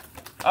from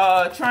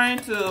trying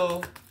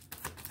to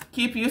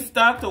keep you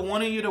stuck to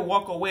wanting you to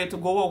walk away, to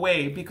go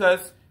away,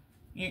 because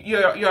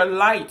your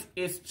light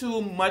is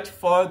too much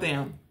for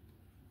them.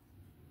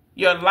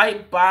 Your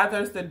light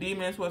bothers the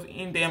demons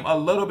within them a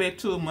little bit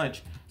too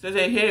much. So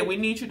they say, hey, we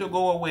need you to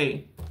go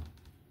away.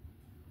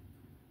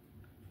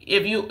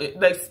 If you,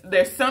 like,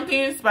 there's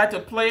something that's about to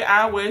play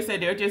out where it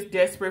said they're just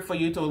desperate for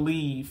you to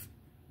leave.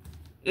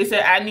 It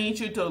said, I need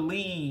you to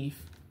leave.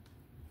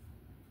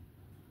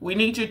 We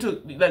need you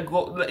to, like,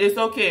 go. It's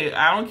okay.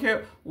 I don't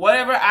care.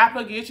 Whatever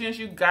obligations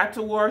you got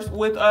towards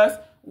with us,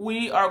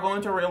 we are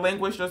going to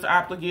relinquish those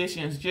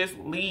obligations. Just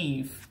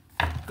leave.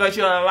 Because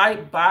your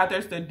light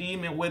bothers the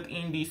demon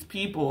within these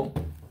people.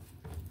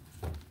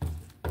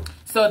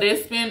 So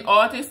they spend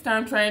all this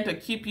time trying to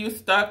keep you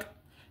stuck.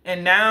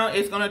 And now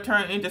it's going to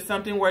turn into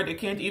something where they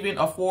can't even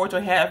afford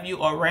to have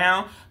you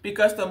around.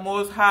 Because the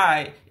Most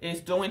High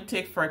is doing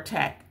tick for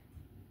tack.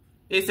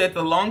 It said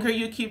the longer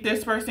you keep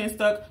this person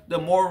stuck, the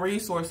more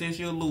resources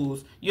you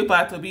lose. You're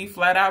about to be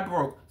flat out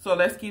broke. So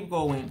let's keep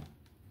going.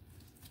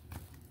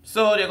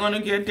 So they're going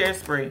to get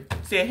desperate.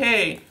 Say,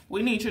 hey,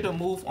 we need you to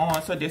move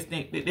on so this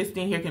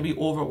thing here can be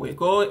over with.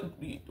 Go.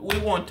 We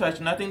won't touch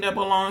nothing that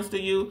belongs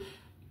to you.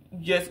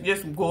 Just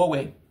go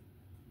away.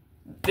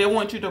 They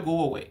want you to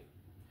go away.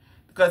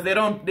 Because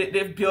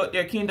they've built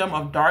their kingdom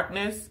of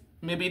darkness.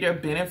 Maybe they're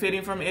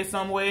benefiting from it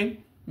some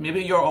way.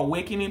 Maybe you're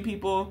awakening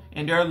people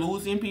and they're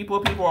losing people.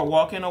 People are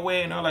walking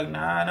away and they're like,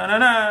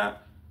 nah.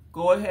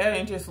 Go ahead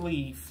and just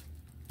leave.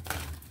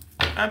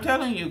 I'm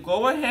telling you,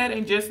 go ahead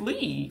and just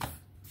leave.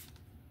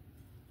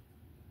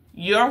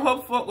 You're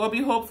hopeful. We'll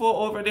be hopeful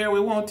over there. We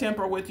won't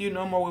temper with you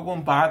no more. We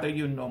won't bother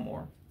you no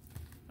more.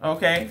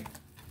 Okay?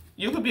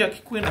 You could be a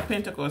Queen of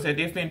Pentacles that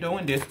they've been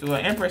doing this to,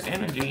 an Empress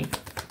energy.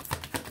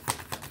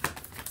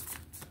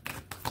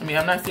 I mean,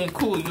 I'm not saying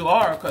cool you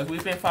are, because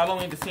we've been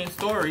following the same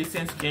story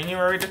since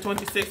January the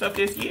 26th of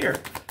this year.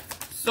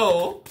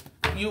 So,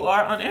 you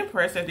are an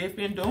Empress that they've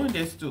been doing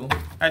this to.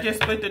 I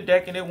just split the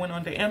deck and it went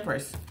on the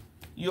Empress.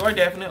 You are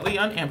definitely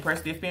an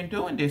Empress they've been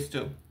doing this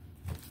to.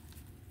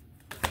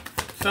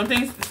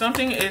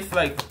 Something is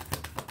like,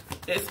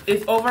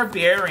 it's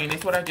overbearing.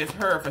 It's what I just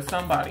heard for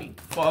somebody,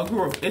 for a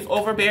group. It's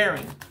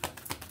overbearing.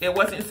 It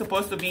wasn't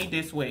supposed to be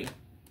this way.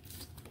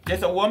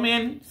 There's a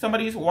woman,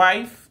 somebody's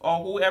wife,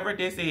 or whoever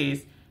this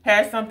is,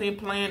 has something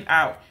planned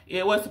out.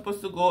 It was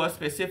supposed to go a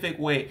specific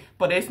way,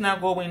 but it's not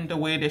going the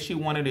way that she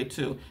wanted it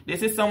to.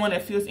 This is someone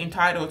that feels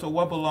entitled to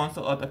what belongs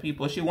to other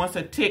people. She wants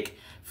to take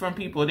from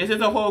people. This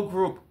is a whole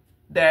group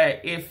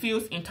that it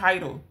feels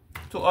entitled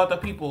to other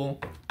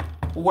people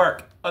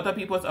work, other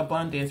people's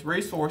abundance,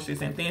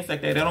 resources, and things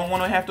like that. They don't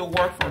want to have to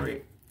work for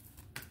it.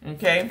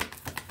 Okay?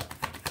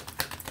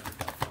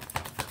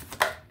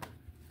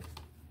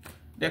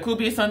 There could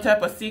be some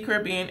type of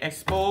secret being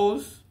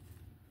exposed.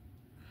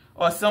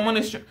 Or someone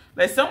is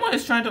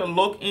trying to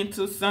look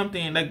into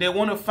something. Like they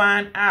want to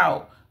find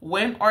out,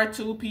 when are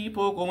two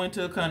people going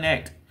to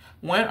connect?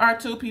 When are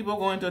two people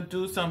going to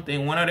do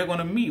something? When are they going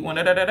to meet? When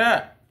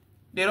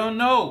They don't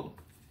know.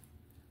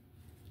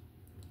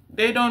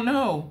 They don't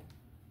know.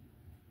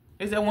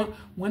 Is that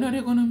when are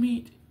they going to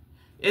meet?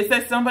 It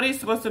says somebody's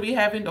supposed to be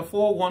having the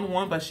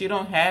 411, but she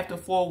don't have the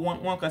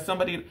 411 because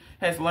somebody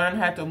has learned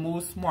how to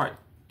move smart.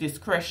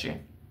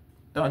 Discretion.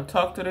 Don't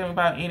talk to them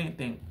about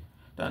anything.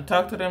 Don't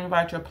talk to them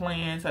about your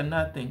plans or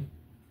nothing.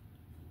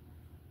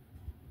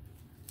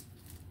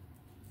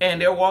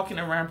 And they're walking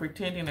around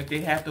pretending like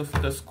they have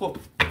the scope.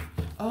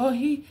 Oh,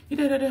 he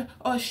da.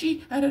 Oh,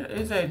 she.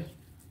 It said,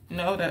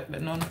 no,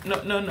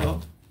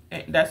 no.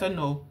 That's a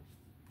no.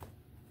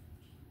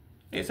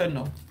 It's a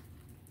no.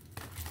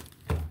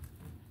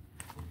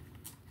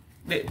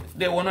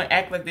 They want to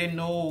act like they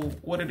know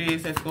what it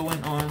is that's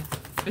going on.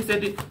 They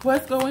said,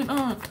 what's going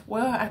on?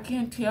 Well, I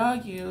can't tell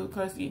you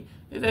because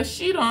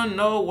she don't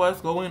know what's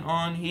going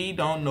on. He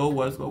don't know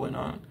what's going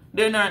on.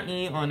 They're not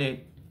in on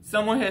it.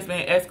 Someone has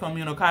been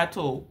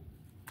excommunicado.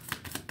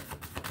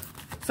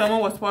 Someone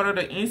was part of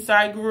the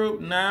inside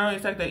group. Now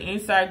it's like the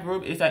inside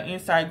group is an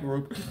inside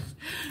group.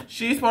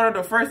 She's part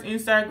of the first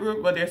inside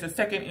group, but there's a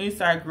second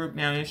inside group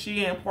now, and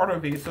she ain't part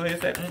of it. So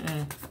it's like,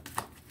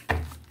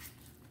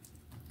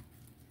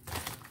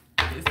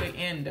 It's the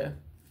end.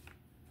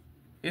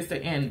 It's the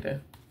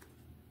end.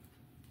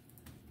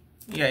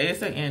 Yeah, it's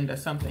the end of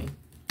something.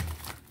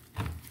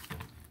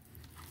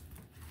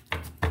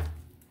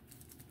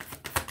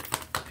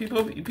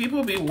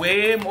 People be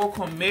way more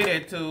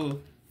committed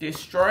to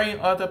destroying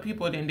other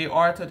people than they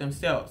are to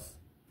themselves.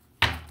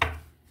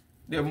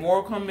 They're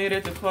more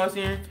committed to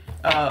causing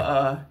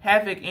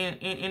havoc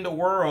in the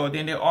world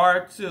than they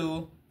are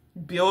to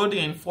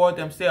building for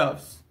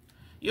themselves.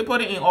 You're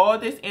putting in all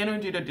this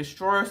energy to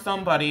destroy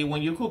somebody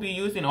when you could be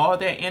using all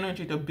that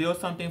energy to build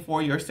something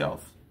for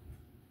yourself.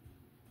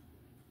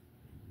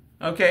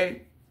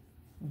 Okay?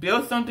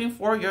 Build something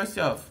for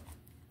yourself.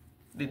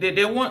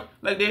 They want,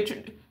 like,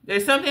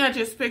 there's something I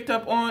just picked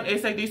up on.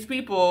 It's like these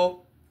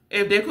people,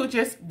 if they could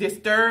just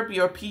disturb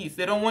your peace.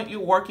 They don't want you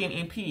working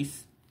in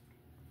peace.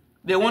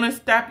 They want to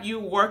stop you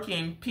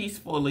working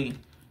peacefully.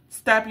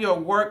 Stop your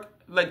work.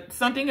 Like,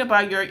 something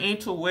about your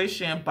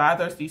intuition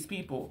bothers these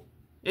people.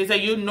 Is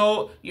that, you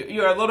know,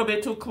 you're a little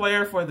bit too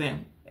clear for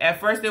them. At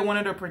first, they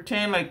wanted to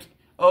pretend like,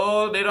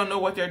 oh, they don't know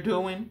what they're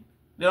doing.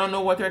 They don't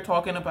know what they're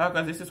talking about,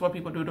 because this is what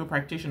people do to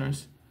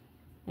practitioners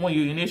when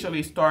you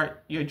initially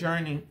start your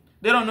journey.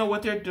 They don't know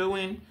what they're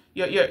doing.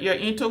 Your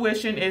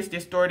intuition is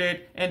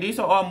distorted, and these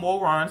are all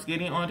morons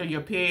getting onto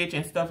your page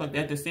and stuff like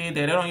that to say that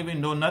they don't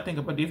even know nothing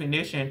about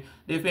divination.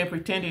 They've been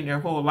pretending their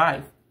whole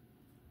life.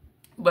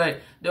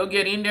 But they'll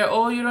get in there,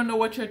 oh, you don't know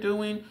what you're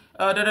doing,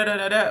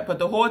 But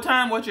the whole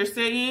time what you're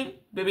saying,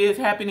 baby, is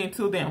happening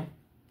to them.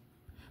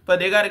 But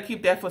they got to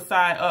keep that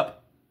facade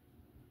up.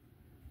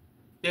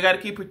 They got to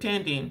keep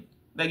pretending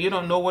like you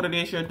don't know what it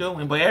is you're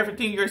doing. But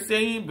everything you're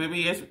saying,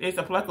 baby, it's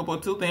applicable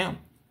to them.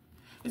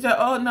 It's like,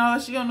 oh, no,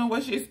 she don't know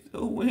what she's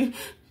doing.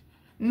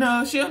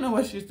 No, she don't know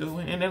what she's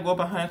doing. And then go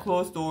behind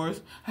closed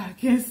doors. I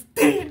can't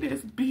stand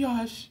this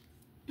biatch.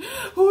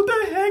 Who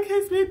the heck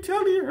has been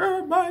telling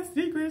her my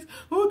secrets?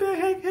 Who the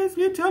heck has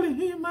been telling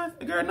him my...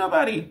 Girl,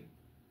 nobody.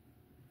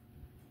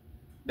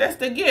 That's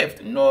the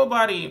gift.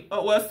 Nobody.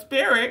 Well,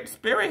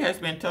 Spirit has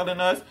been telling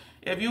us,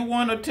 if you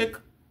want to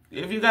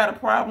if you got a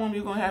problem,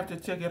 you're going to have to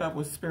take it up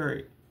with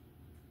Spirit.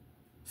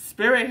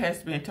 Spirit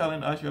has been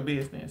telling us your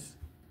business.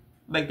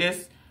 Like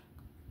this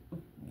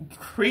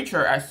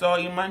creature I saw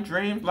in my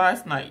dreams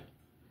last night.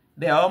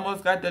 They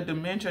almost got the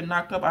dementia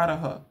knocked up out of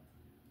her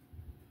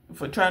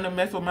for trying to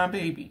mess with my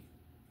baby.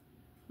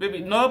 Baby,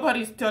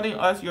 nobody's telling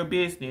us your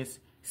business.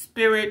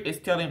 Spirit is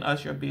telling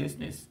us your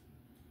business.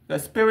 The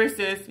Spirit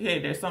says, hey,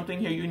 there's something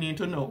here you need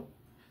to know.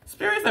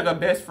 Spirit's like a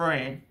best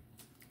friend.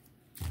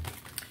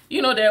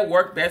 You know that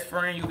work best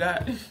friend you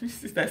got?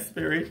 It's that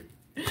Spirit.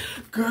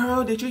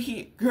 Girl, did you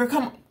hear? Girl,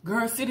 come on.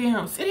 Girl, sit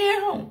down. Sit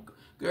down.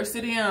 Girl,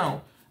 sit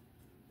down.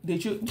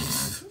 Did you...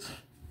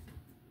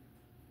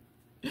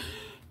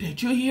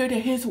 Did you hear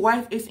that his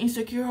wife is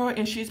insecure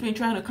and she's been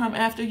trying to come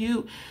after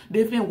you?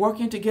 They've been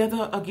working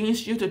together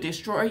against you to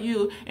destroy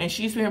you, and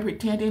she's been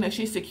pretending that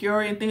she's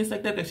secure and things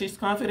like that, that she's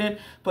confident,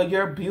 but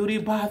your beauty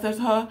bothers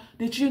her.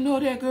 Did you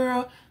know that,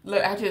 girl?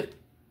 Look,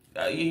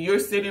 you're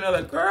sitting there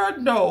like, girl,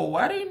 no,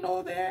 I didn't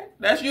know that.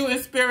 That's you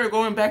in Spirit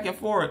going back and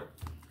forth.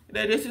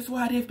 That this is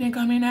why they've been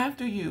coming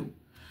after you.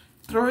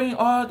 Throwing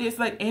all this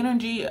like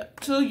energy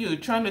to you,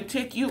 trying to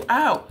take you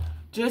out.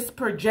 Just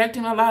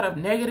projecting a lot of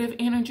negative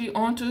energy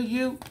onto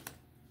you.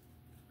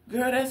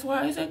 Girl, that's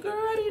why I said, girl,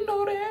 I didn't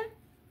know that.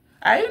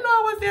 I didn't know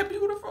I was that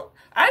beautiful.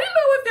 I didn't know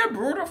I was that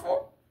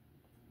beautiful.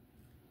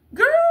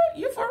 Girl,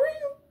 you for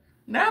real?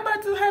 Now I'm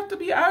about to have to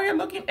be out here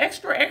looking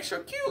extra,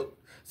 extra cute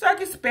so I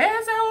can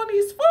spaz out on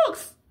these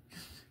folks.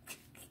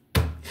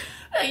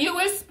 You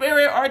and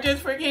Spirit are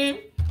just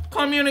freaking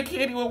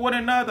communicating with one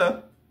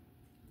another.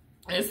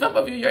 And some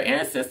of you, your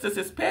ancestors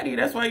is petty.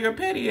 That's why you're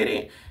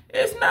petty.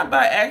 It's not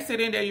by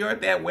accident that you're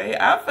that way.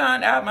 I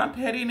found out my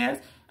pettiness.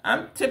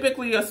 I'm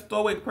typically a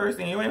stoic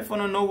person. You ain't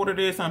finna know what it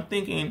is I'm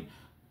thinking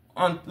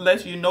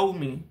unless you know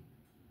me.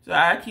 So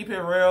I keep it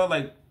real,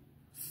 like,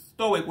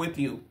 stoic with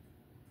you.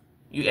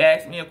 You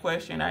ask me a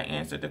question, I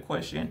answer the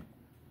question.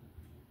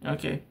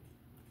 Okay.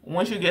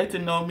 Once you get to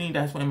know me,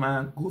 that's when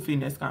my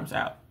goofiness comes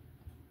out.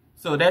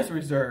 So that's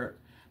reserved.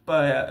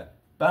 But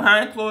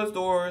behind closed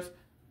doors,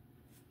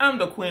 I'm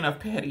the queen of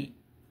petty.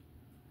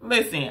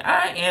 Listen,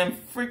 I am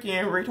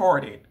freaking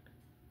retarded.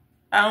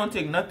 I don't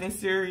take nothing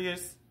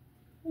serious.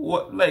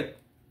 What, like,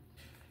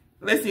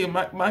 listen,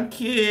 my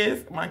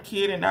kid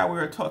and I, we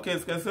were talking,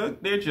 because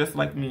they're just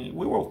like me.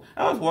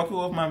 I was walking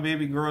with my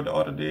baby girl the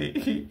other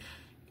day.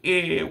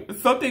 And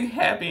something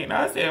happened.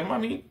 I said,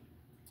 Mommy,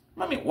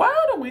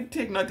 why don't we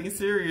take nothing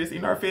serious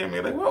in our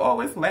family? Like, we're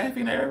always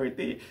laughing at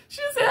everything.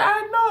 She said,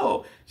 I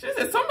know. She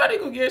said, somebody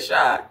could get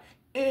shot.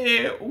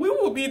 And we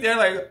will be there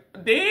like,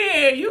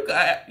 damn, you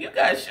got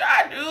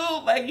shot,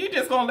 dude. Like, you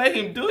just gonna let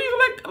him do you?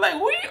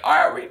 Like we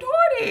are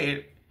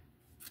retarded.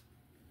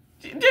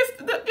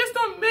 Just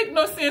don't make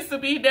no sense to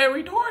be that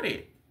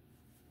retarded.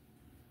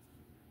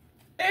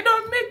 It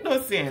don't make no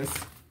sense.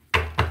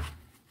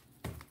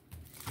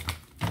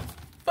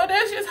 But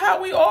that's just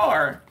how we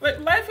are. Like,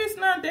 life is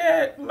not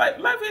that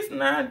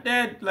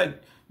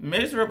like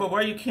miserable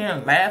where you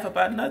can't laugh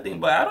about nothing.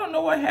 But I don't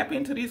know what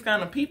happened to these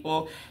kind of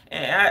people.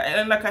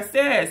 And like I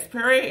said,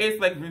 Spirit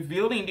is like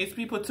revealing these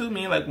people to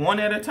me like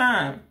one at a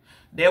time.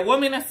 That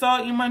woman I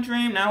saw in my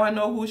dream, now I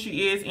know who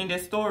she is in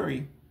this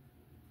story.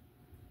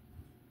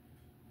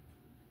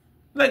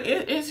 Like,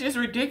 it's just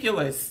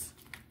ridiculous.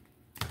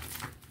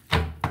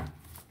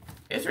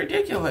 It's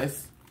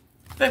ridiculous.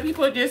 Like,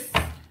 people just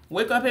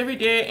wake up every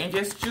day and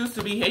just choose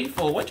to be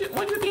hateful. What you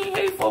being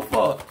hateful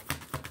for?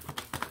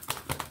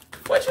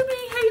 What you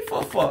being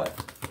hateful for?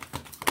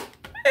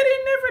 It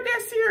ain't never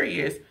that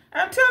serious.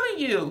 I'm telling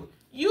you,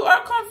 you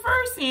are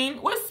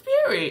conversing with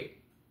Spirit.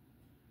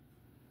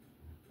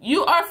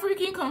 You are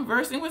freaking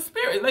conversing with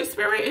Spirit. Like,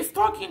 Spirit is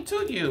talking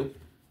to you.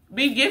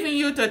 Be giving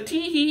you the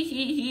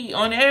tee-hee-hee-hee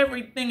on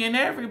everything and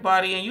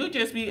everybody. And you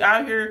just be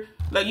out here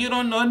Like, you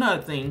don't know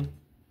nothing.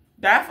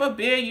 God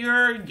forbid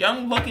you're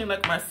young looking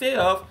like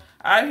myself,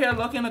 out here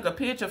looking like a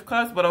Page of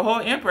Cups, but a whole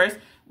Empress.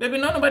 Baby,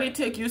 nobody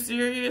take you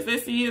serious. They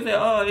see you and say,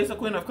 oh, it's a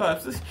Queen of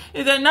Cups.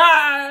 He said,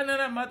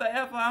 nah, mother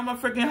effer, I'm a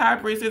freaking high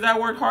priestess. I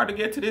worked hard to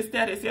get to this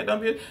status here.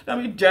 Don't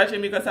be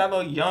judging me because I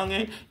look young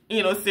and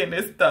innocent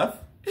and stuff.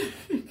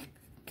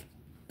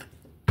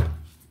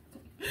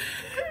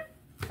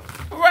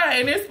 Right,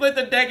 and they split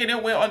the deck and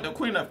then went on the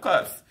Queen of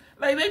Cups.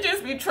 Like, they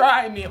just be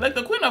trying me. Like,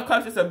 the Queen of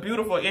Cups is a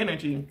beautiful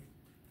energy.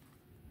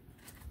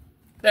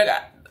 Like,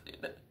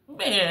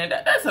 man,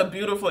 that's a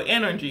beautiful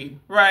energy,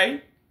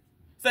 right?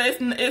 So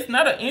it's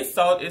not an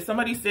insult if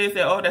somebody says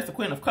that, oh, that's the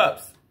Queen of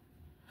Cups.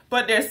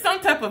 But there's some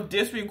type of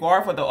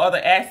disregard for the other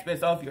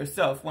aspects of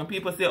yourself when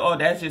people say, oh,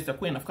 that's just a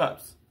Queen of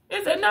Cups.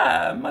 It's a,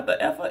 nah, mother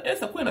effer,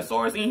 it's a Queen of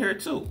Swords in here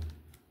too.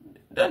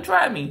 Don't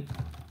try me.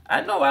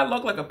 I know I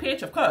look like a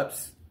Page of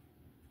Cups.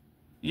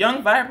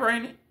 Young,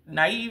 vibrant,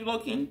 naive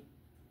looking.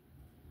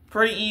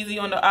 Pretty easy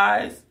on the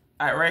eyes,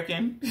 I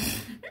reckon.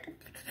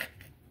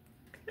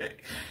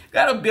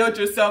 Gotta build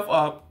yourself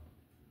up.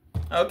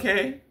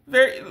 Okay?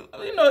 Very,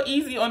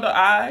 easy on the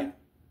eye.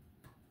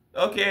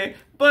 Okay?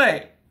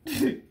 But,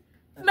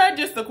 not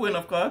just the Queen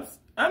of Cups.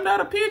 I'm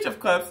not a Page of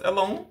Cups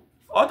alone.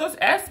 All those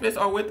aspects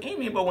are within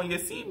me, but when you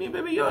see me,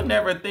 baby, you'll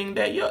never think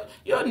that.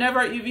 You'll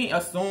never even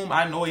assume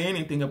I know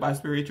anything about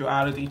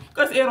spirituality,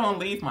 because it don't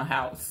leave my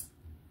house.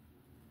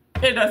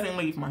 It doesn't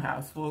leave my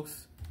house,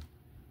 folks.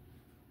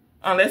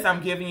 Unless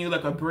I'm giving you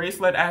like a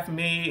bracelet I've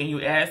made and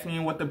you ask me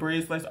what the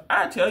bracelet's,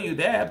 I'll tell you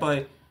that.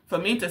 But for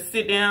me to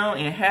sit down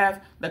and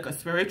have like a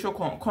spiritual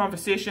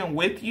conversation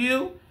with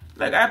you,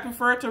 like, I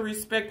prefer to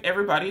respect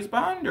everybody's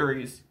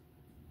boundaries.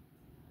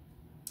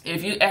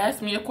 If you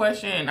ask me a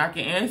question, I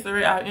can answer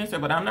it, I'll answer,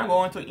 but I'm not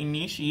going to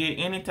initiate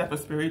any type of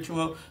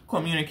spiritual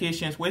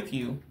communications with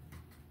you,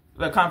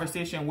 the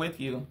conversation with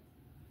you.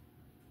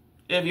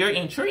 If you're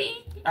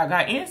intrigued, I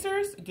got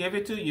answers, give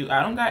it to you.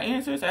 I don't got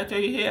answers, I tell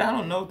you, hey, I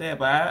don't know that,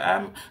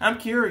 but I'm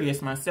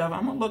curious myself.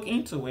 I'm going to look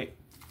into it.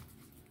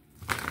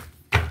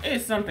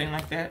 It's something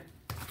like that.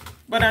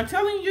 But I'm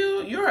telling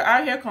you, you're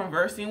out here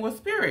conversing with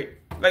spirit.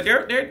 Like,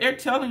 they're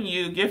telling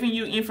you, giving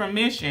you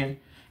information.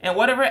 And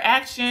whatever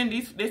action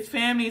this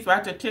family is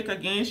about to take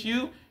against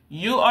you,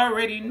 you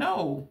already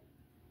know.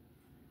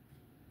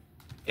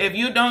 If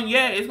you don't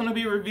yet, it's going to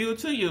be revealed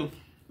to you.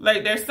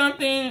 Like, there's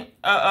something,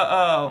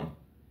 and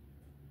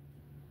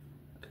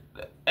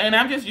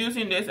I'm just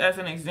using this as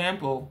an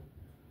example.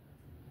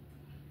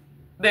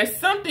 There's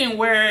something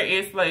where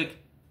it's like,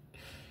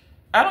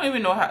 I don't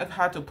even know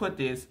how to put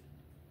this.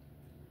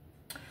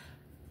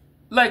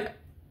 Like,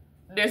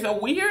 there's a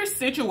weird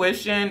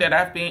situation that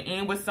I've been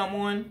in with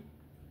someone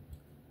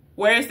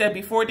where it's that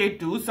before they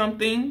do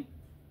something,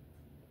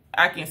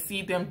 I can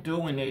see them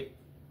doing it.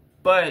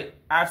 But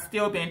I've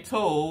still been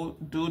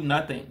told, do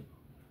nothing.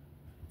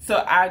 So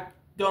I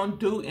don't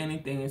do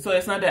anything. So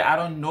it's not that I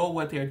don't know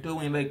what they're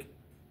doing. Like,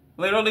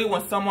 literally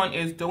when someone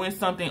is doing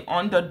something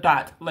on the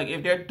dot, like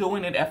if they're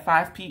doing it at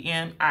 5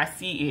 p.m., I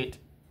see it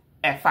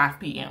at 5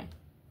 p.m.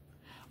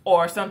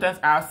 Or sometimes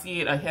I'll see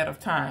it ahead of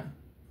time.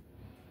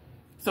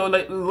 So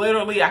like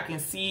literally I can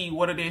see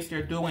what it is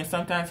they're doing,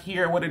 sometimes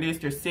hear what it is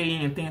they're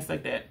saying and things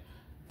like that.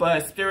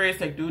 But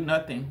spirits like, do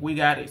nothing. We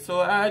got it.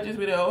 So I just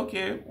be like,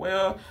 okay,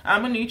 well,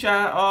 I'm going to need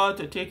y'all all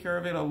to take care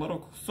of it a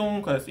little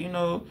soon because,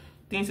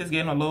 things is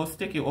getting a little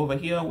sticky over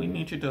here. We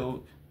need you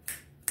to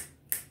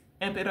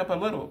amp it up a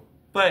little.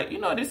 But,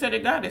 they said they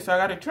got it, so I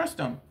got to trust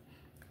them.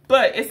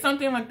 But it's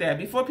something like that.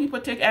 Before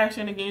people take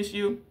action against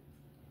you,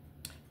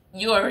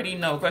 you already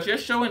know. Because you're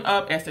showing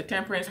up as the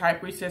Temperance High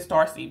Priestess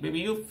Starseed. Baby,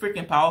 you're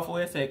freaking powerful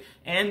as heck.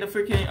 And the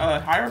freaking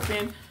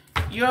Hierophant,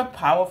 you're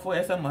powerful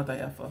as a mother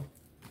effer.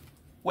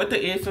 With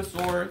the Ace of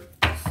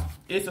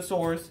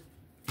Swords,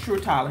 true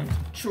talent,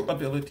 true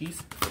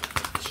abilities,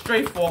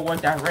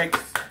 straightforward, direct,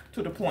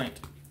 to the point.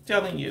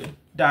 Telling you,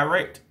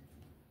 direct.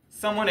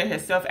 Someone that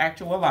has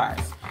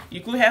self-actualized.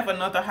 You could have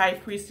another High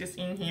Priestess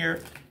in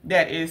here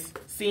that is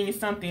seeing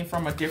something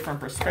from a different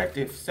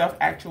perspective,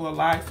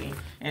 self-actualizing.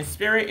 And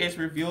Spirit is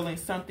revealing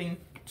something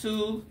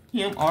to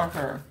him or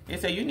her.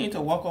 It said you need to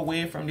walk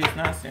away from this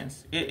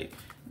nonsense.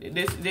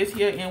 This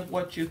here ain't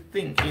what you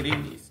think it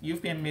is.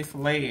 You've been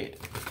misled.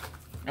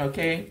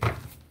 Okay,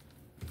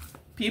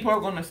 people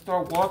are going to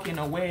start walking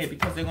away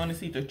because they're going to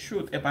see the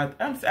truth about,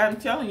 I'm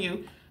telling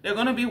you, they're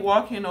going to be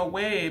walking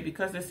away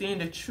because they're seeing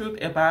the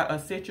truth about a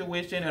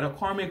situation that a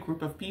karmic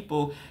group of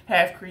people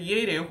have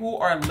created who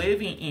are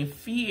living in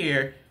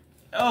fear.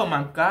 Oh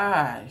my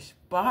gosh,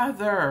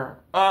 bother,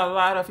 a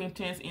lot of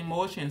intense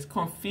emotions,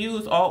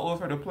 confused all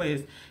over the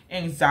place,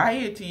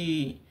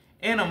 anxiety,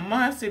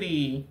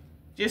 animosity,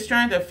 just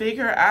trying to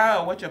figure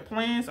out what your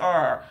plans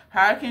are.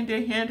 How can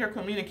they handle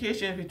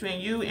communication between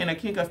you and a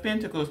King of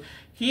Pentacles?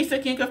 He's the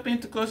King of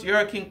Pentacles. You're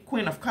a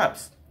Queen of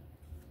Cups.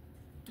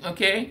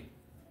 Okay?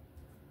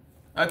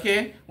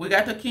 Okay? We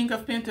got the King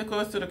of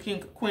Pentacles to the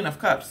Queen of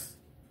Cups.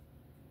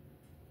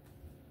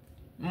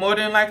 More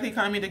than likely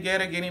coming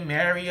together, getting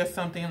married or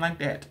something like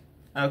that.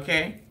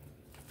 Okay?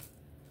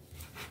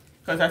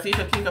 Because I see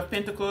the King of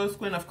Pentacles,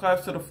 Queen of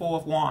Cups to the Four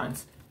of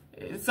Wands.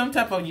 Some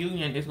type of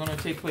union is going to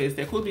take place.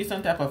 There could be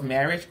some type of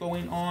marriage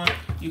going on.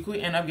 You could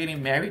end up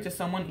getting married to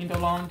someone in the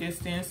long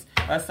distance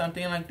or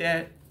something like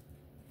that.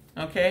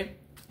 Okay?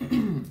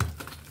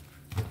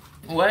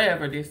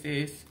 Whatever this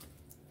is.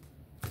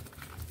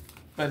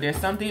 But there's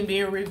something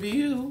being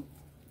revealed.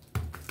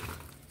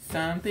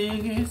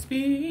 Something is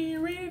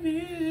being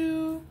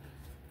revealed.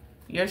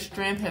 Your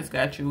strength has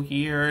got you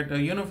here.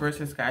 The universe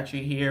has got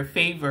you here.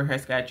 Favor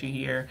has got you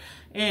here.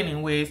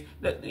 Anyways,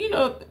 you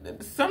know,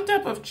 some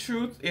type of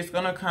truth is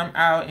going to come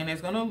out, and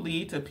it's going to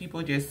lead to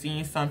people just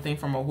seeing something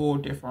from a whole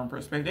different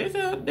perspective.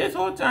 This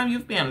whole time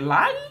you've been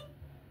lying?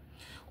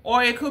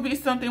 Or it could be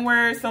something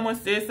where someone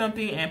says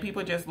something and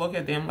people just look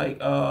at them like,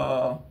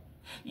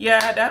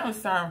 yeah, that don't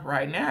sound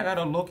right. Now I got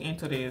to look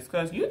into this,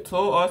 because you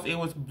told us it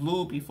was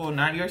blue before.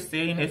 Now you're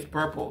saying it's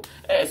purple.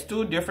 It's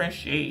two different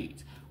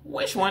shades.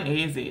 Which one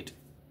is it?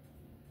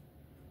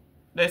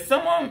 That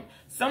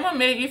someone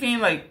may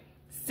even like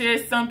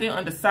say something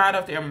on the side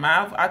of their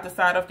mouth, out the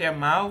side of their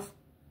mouth,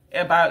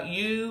 about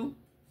you,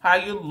 how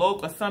you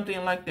look, or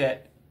something like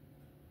that.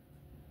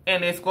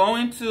 And it's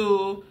going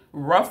to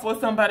ruffle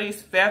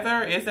somebody's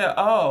feather. It's like,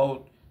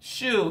 oh,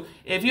 shoot,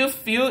 if you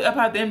feel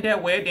about them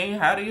that way, then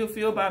how do you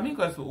feel about me?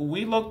 Because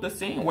we look the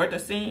same. We're the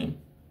same.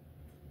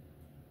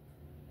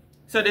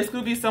 So this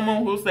could be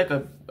someone who's like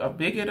a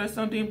bigot or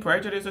something,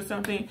 prejudice or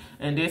something,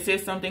 and they say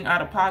something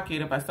out of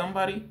pocket about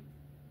somebody.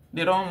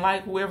 They don't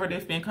like whoever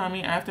that's been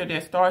coming after their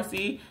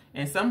starseed,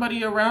 and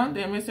somebody around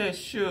them and says,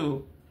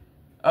 shoot,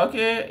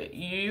 okay,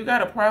 you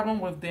got a problem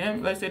with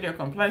them. Let's say their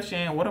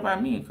complexion. What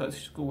about me?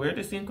 Because we're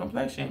the same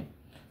complexion.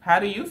 How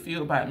do you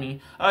feel about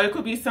me? Or it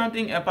could be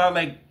something about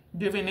like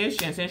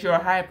divination. Since you're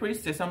a high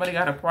priestess, somebody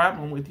got a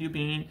problem with you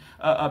being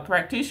a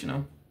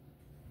practitioner.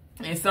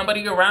 And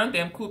somebody around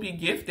them could be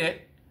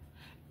gifted.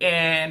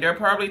 And they're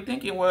probably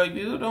thinking, well, if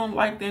you don't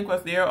like them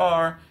because they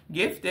are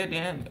gifted,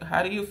 then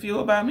how do you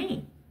feel about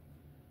me?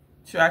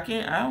 So I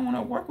don't want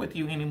to work with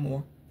you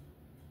anymore.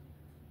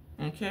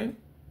 Okay?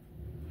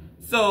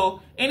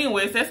 So,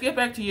 anyways, let's get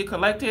back to your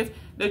collective.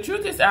 The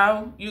truth is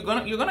out. You're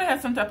gonna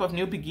have some type of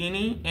new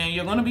beginning, and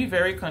you're gonna be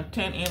very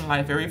content in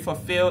life, very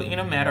fulfilled in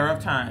a matter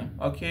of time.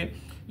 Okay?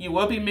 You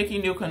will be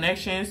making new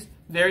connections,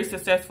 very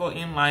successful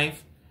in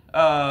life.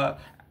 I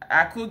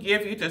could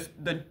give you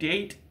the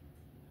date.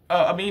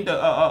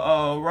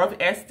 The rough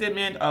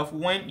estimate of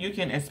when you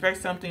can expect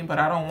something, but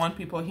I don't want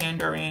people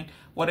hindering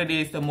what it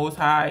is the Most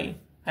High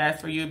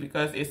has for you,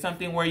 because it's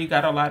something where you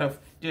got a lot of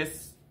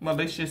just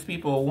malicious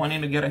people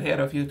wanting to get ahead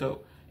of you to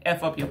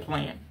F up your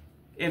plan.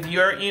 If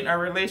you're in a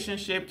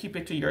relationship, keep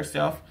it to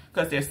yourself,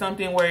 because there's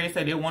something where they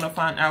say they want to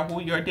find out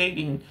who you're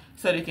dating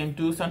so they can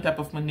do some type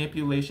of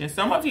manipulation.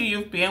 Some of you,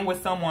 you've been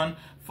with someone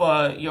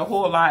for your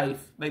whole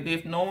life. Like,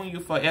 they've known you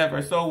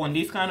forever. So when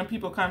these kind of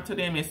people come to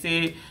them and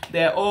say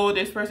that, oh,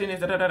 this person is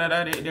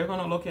da-da-da-da-da, they're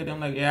going to look at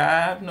them like,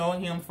 yeah, I've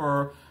known him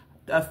for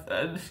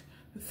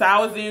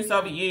thousands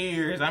of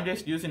years. I'm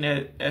just using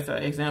that as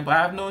an example.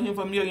 I've known him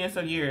for millions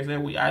of years.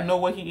 I know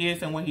what he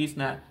is and what he's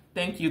not.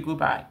 Thank you.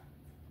 Goodbye.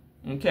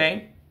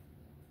 Okay?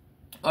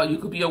 Or you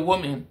could be a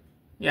woman.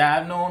 Yeah,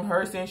 I've known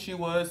her since she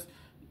was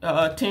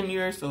 10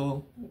 years,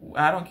 so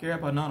I don't care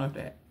about none of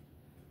that.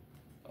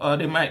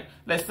 They might,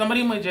 like,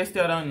 somebody might just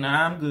tell them,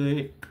 nah, I'm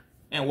good,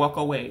 and walk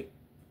away.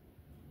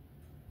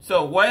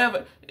 So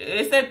whatever,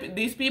 it's that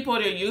these people,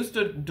 they're used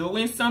to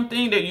doing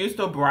something, they're used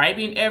to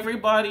bribing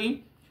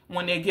everybody.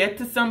 When they get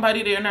to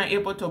somebody they're not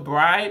able to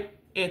bribe,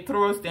 it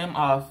throws them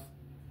off.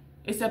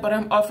 It said, but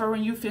I'm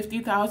offering you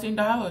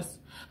 $50,000.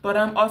 But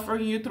I'm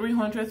offering you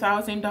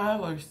 $300,000.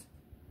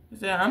 I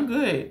said, I'm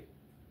good.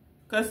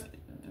 Because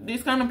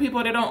these kind of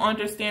people, they don't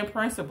understand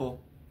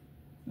principle.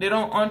 They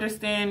don't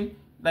understand,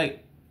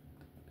 like,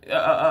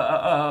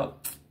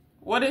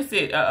 what is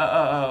it?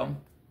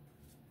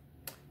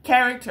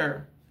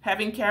 Character.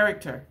 Having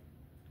character.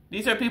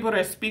 These are people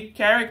that speak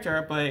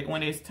character, but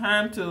when it's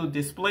time to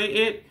display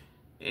it,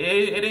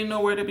 it ain't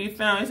nowhere to be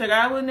found. It's like,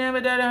 I would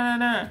never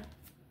da-da-da-da.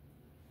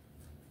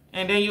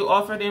 And then you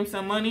offer them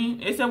some money.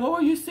 They said, what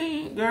were you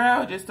saying? Girl, I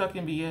was just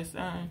talking BS.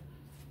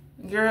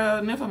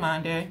 Girl, never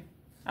mind that.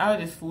 I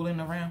was just fooling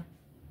around.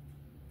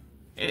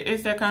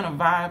 It's that kind of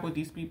vibe with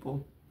these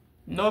people.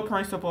 No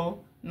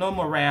principle, no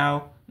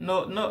morale,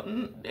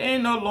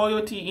 ain't no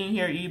loyalty in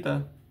here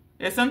either.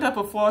 There's some type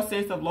of false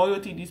sense of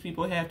loyalty these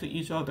people have to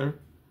each other.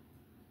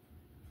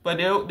 But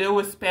they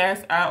will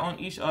spaz out on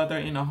each other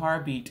in a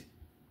heartbeat.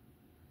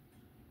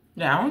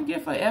 Now, I don't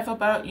give a F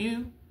about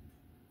you.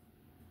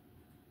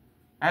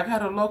 I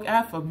gotta look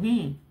out for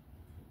me.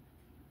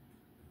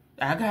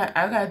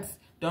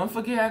 Don't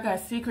forget, I got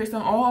secrets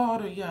on all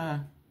of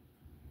y'all.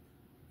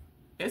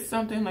 It's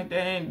something like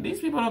that. And these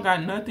people don't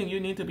got nothing you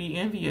need to be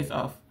envious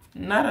of.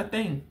 Not a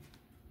thing.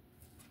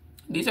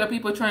 These are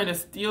people trying to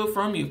steal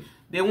from you.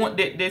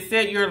 They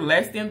said you're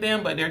less than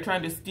them, but they're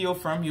trying to steal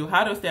from you.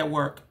 How does that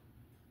work?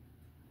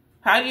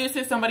 How do you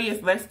say somebody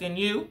is less than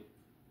you,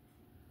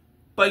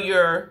 but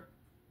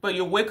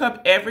you wake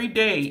up every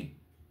day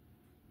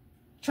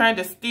trying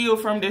to steal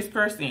from this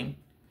person?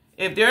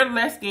 If they're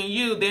less than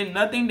you, then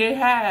nothing they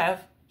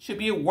have should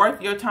be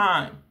worth your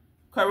time.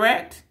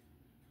 Correct?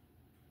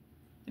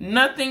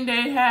 Nothing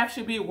they have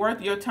should be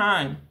worth your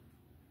time.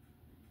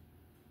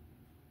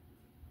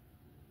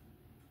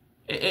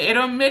 It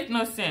don't make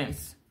no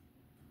sense.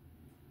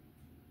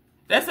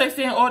 That's like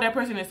saying, oh, that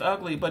person is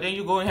ugly, but then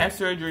you go and have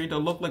surgery to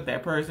look like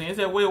that person. You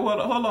say, wait, hold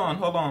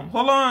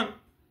on.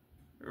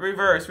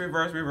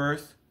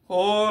 Reverse.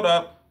 Hold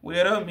up.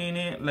 Wait a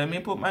minute. Let me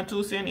put my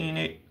 2 cents in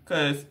it.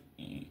 Because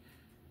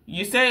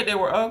you said they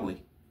were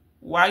ugly.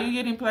 Why are you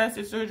getting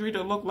plastic surgery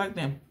to look like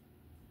them?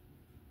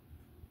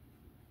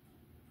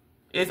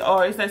 It's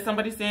like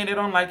somebody saying they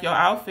don't like your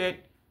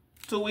outfit.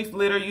 2 weeks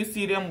later, you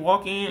see them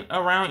walking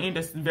around in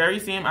the very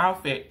same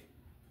outfit.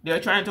 They're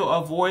trying to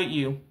avoid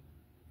you.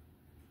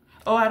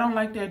 Oh, I don't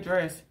like that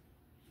dress.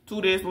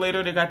 2 days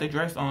later, they got the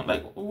dress on.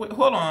 Like,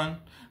 hold on.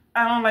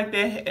 I don't like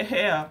that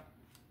hair.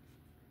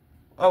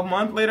 A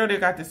month later, they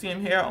got the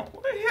same hair on.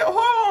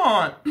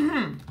 Hold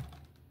on.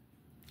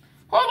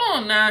 Hold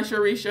on now,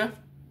 Sharisha.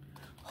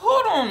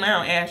 Hold on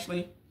now,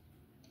 Ashley.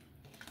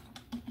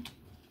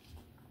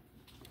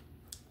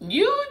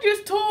 You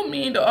just told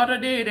me the other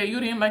day that you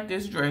didn't like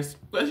this dress.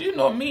 Because you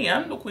know me,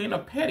 I'm the queen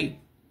of petty.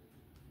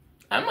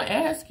 I'm going to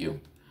ask you.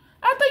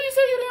 I thought you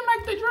said you didn't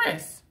like the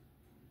dress.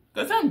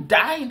 Because I'm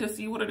dying to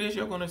see what it is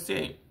you're going to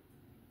say.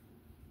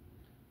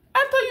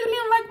 I thought you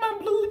didn't like my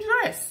blue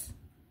dress.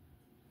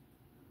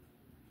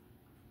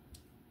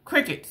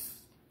 Crickets.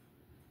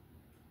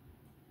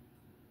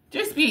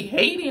 Just be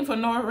hating for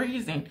no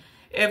reason.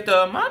 If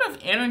the amount of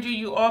energy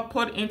you all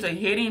put into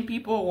hating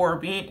people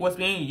was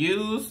being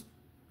used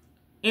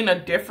in a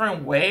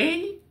different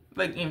way,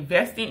 like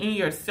investing in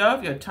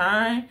yourself, your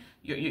time,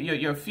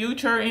 your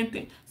future, and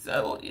things.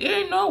 So there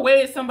ain't no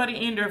way somebody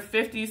in their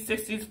 50s,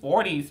 60s,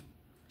 40s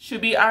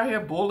should be out here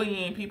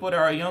bullying people that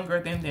are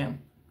younger than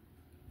them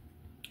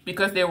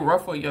because they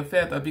ruffle your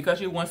feather, because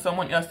you want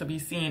someone else to be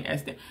seen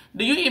as them.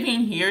 Do you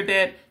even hear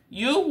that?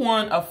 You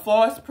want a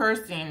false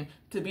person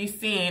to be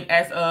seen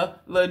as a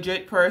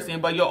legit person,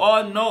 but you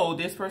all know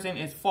this person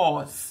is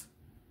false.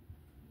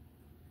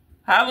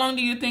 How long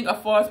do you think a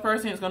false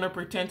person is going to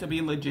pretend to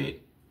be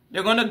legit?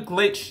 They're going to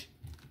glitch.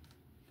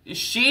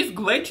 She's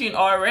glitching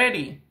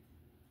already.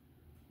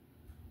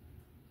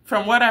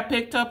 From what I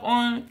picked up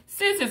on,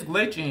 Sis is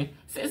glitching.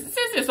 Sis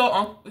is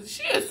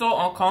she is so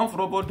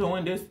uncomfortable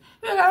doing this.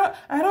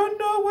 I don't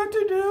know what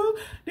to do.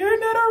 They're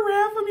not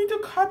around for me to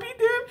copy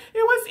them.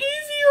 It was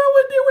easier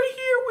when they were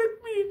here with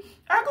me.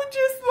 I could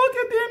just look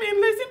at them and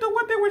listen to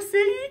what they were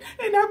saying,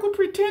 and I could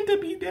pretend to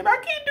be them. I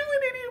can't do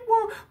it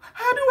anymore.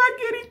 How do I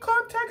get in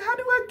contact? How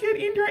do I get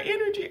in their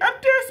energy? I'm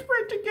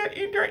desperate to get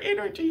in their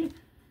energy.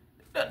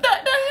 The heck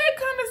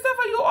kind of stuff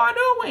are you all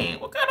doing?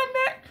 What kind of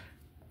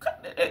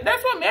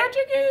that's what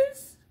magic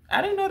is?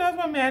 I didn't know that's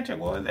what magic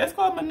was. That's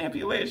called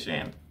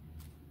manipulation.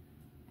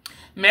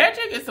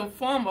 Magic is a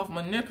form of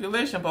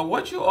manipulation, but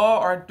what you all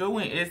are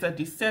doing is a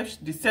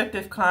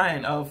deceptive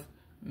kind of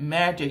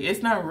magic.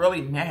 It's not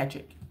really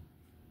magic.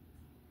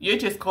 You're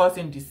just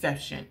causing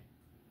deception.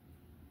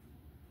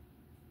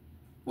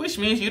 Which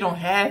means you don't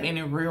have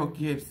any real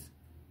gifts.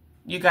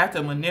 You got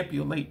to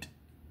manipulate.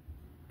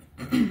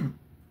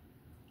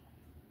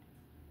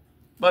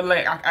 But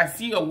like, I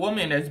see a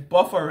woman that's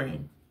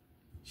buffering.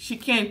 She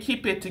can't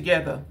keep it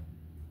together.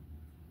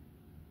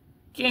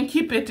 Can't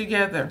keep it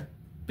together.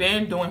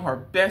 Been doing her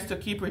best to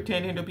keep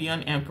pretending to be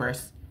an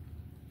empress.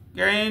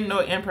 There ain't no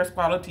empress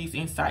qualities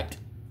in sight.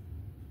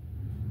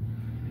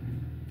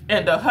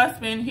 And the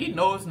husband, he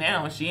knows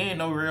now she ain't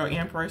no real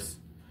empress.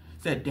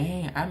 Said,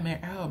 dang,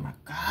 oh my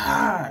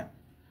God.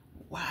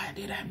 Why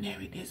did I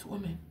marry this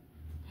woman?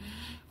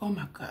 Oh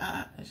my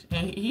gosh.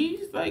 And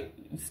he's like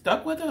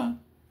stuck with her.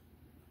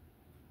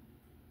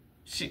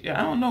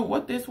 I don't know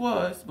what this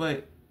was,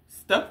 but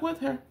stuck with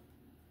her.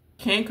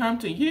 Can't come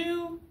to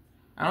you.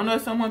 I don't know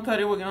if someone thought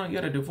they were going to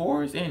get a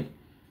divorce. And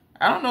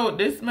I don't know,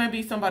 this might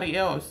be somebody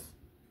else.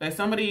 Like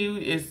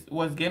somebody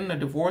was getting a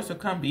divorce to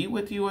come be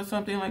with you or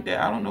something like that.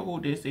 I don't know who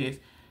this is.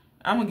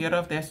 I'm going to get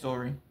off that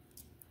story.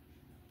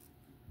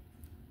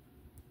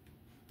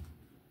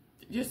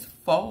 Just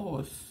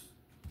false.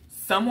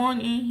 Someone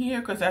in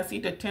here, because I see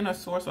the Ten of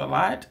Swords a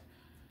lot.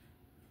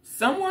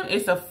 Someone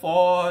is a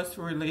false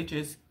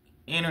religious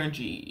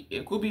energy.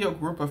 It could be a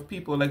group of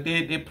people. Like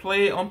they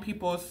play on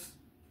people's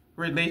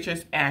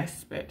religious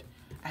aspect.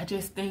 I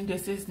just think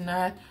this is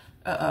not,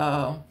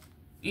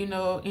 you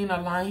know, in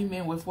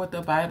alignment with what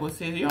the Bible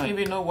says. You don't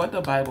even know what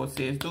the Bible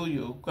says, do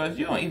you? Because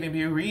you don't even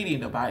be reading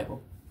the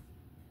Bible.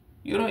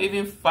 You don't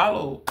even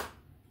follow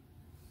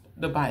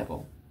the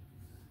Bible.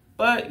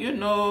 But, you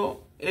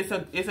know, it's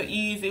an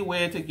easy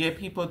way to get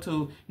people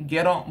to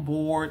get on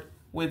board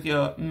with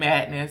your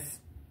madness.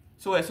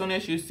 So as soon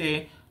as you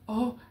say,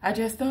 oh, I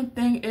just don't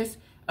think it's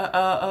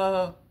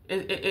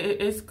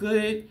it's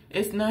good.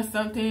 It's not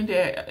something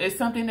it's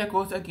something that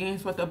goes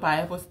against what the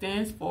Bible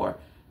stands for.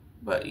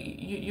 But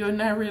you're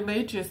not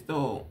religious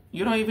though.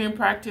 You don't even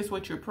practice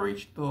what you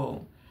preach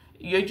though.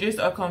 You're just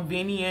a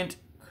convenient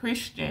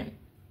Christian.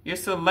 You're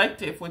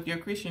selective with your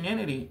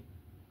Christianity.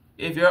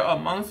 If you're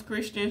amongst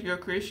Christians, you're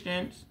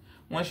Christians.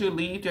 Once you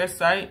leave their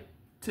site,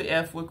 to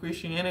F with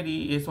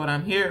Christianity is what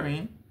I'm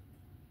hearing.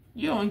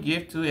 You don't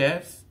give two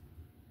Fs.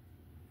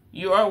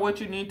 You are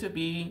what you need to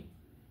be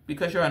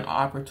because you're an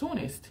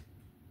opportunist.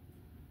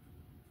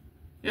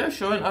 You're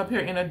showing up here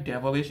in a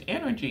devilish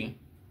energy.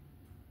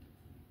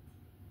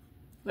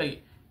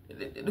 Like,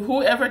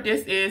 whoever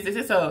this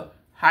is a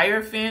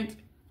hierophant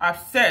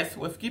obsessed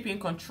with keeping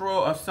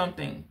control of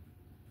something.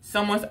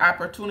 Someone's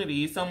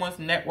opportunity, someone's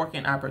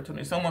networking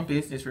opportunity, someone's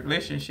business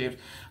relationships.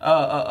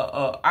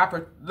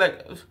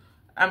 Like,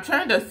 I'm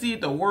trying to see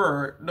the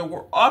word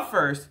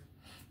offers.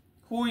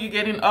 Who are you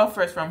getting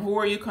offers from? Who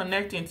are you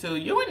connecting to?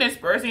 You and this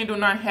person do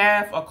not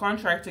have a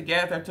contract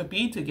together to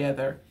be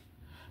together.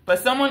 But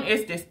someone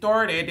is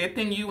distorted. They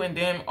think you and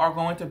them are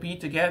going to be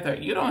together.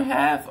 You don't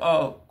have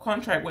a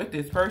contract with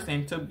this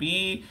person to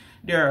be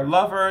their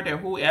lover, their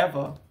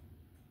whoever.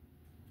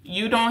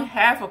 You don't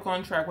have a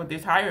contract with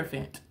this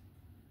hierophant.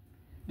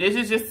 This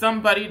is just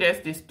somebody that's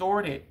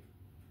distorted.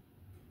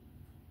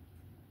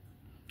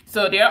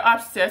 So they're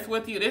obsessed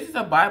with you. This is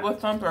a Bible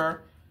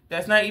thumper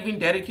that's not even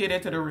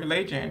dedicated to the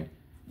religion.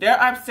 They're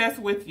obsessed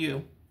with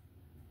you.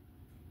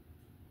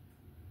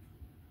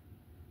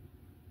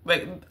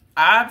 Like,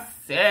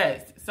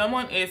 obsessed.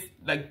 Someone is,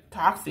 like,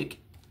 toxic.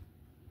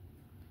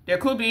 There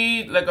could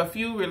be, like, a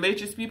few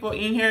religious people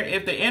in here.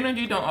 If the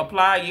energy don't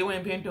apply, you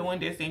ain't been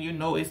doing this, and you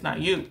know it's not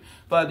you.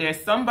 But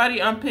there's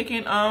somebody I'm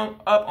picking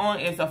up on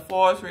is a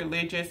false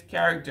religious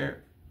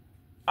character.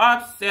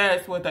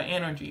 Obsessed with the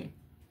energy.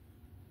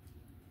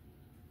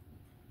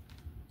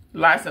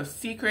 Lots of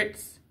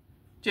secrets.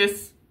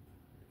 Just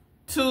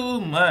too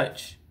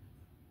much.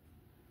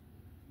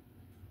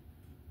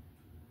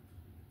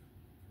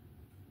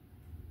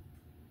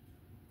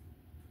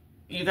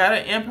 You got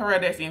an emperor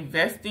that's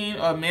investing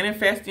or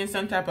manifesting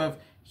some type of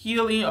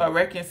healing or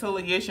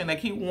reconciliation.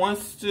 Like, he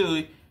wants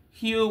to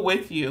heal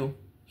with you.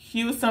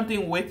 Heal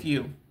something with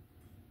you.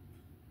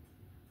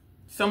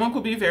 Someone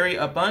could be very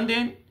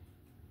abundant.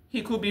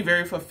 He could be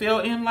very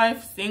fulfilled in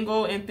life,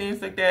 single and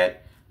things like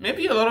that.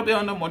 Maybe a little bit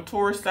on the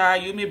mature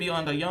side. You may be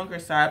on the younger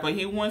side. But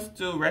he wants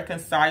to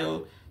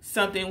reconcile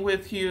something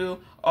with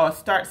you or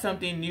start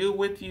something new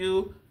with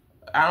you.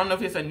 I don't know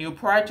if it's a new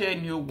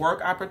project, new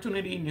work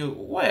opportunity, new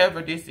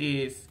whatever this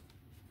is.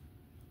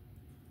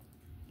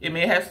 It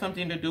may have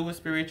something to do with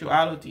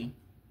spirituality.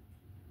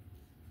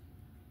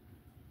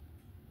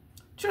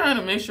 Trying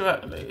to make sure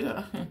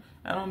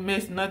I don't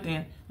miss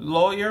nothing.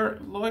 Lawyer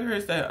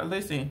is that,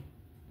 listen,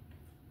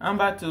 I'm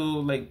about to,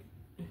 like,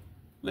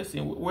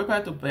 listen, we're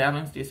about to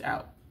balance this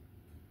out.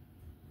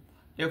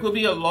 There could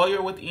be a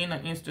lawyer within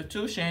an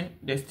institution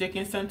that's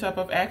taking some type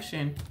of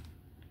action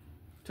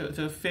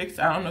to fix,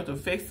 I don't know, to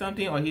fix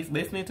something, or he's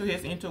listening to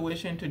his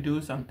intuition to do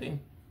something.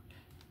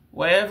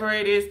 Whatever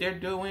it is they're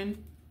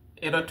doing,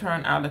 it'll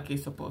turn out like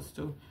it's supposed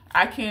to.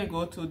 I can't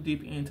go too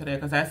deep into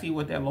that because I see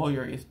what that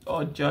lawyer is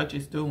or judge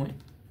is doing.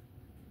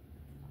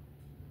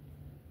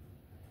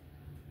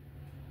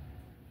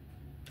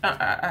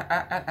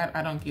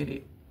 I don't get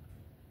it.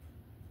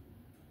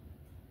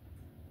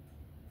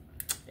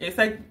 It's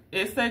like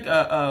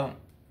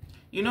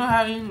you know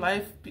how in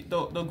life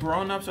the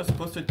grown-ups are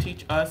supposed to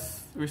teach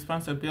us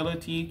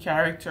responsibility,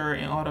 character,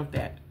 and all of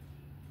that.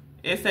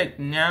 It's like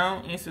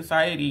now in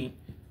society,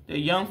 the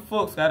young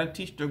folks got to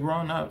teach the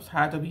grown-ups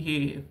how to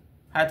behave,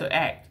 how to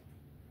act.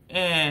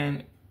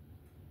 And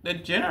the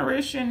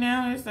generation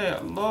now is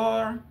like,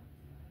 Lord,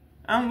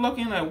 I'm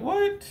looking like,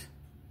 what?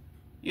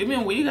 You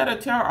mean we got to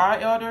tell our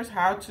elders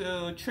how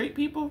to treat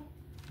people?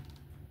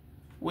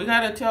 We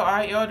got to tell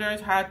our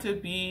elders how to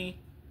be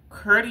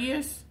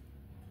courteous?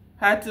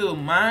 How to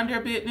mind their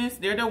business?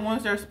 They're the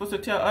ones that are supposed to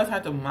tell us how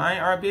to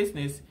mind our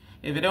business.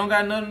 If it don't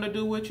got nothing to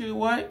do with you,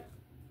 what?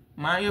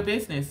 Mind your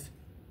business.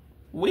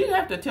 We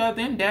have to tell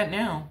them that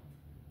now.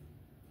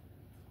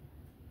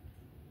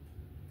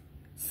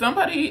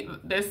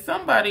 There's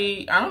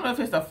somebody, I don't know if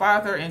it's a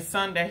father and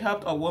son that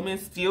helped a woman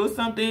steal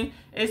something.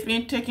 It's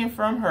been taken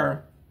from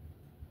her.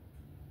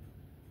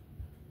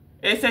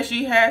 It says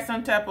she had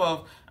some type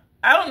of,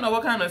 I don't know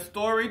what kind of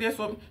story this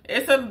woman,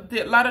 it's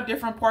a lot of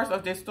different parts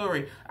of this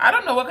story. I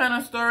don't know what kind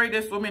of story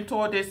this woman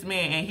told this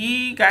man, and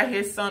he got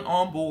his son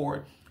on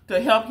board to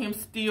help him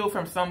steal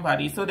from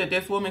somebody so that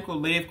this woman could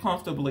live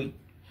comfortably.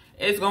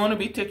 It's going to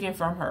be taken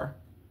from her.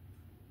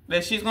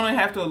 That she's going to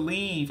have to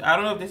leave. I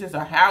don't know if this is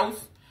a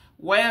house,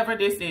 wherever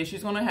this is,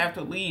 she's going to have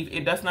to leave.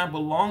 It does not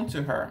belong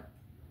to her.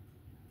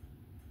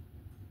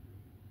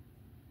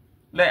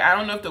 Like, I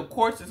don't know if the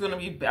courts is going to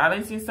be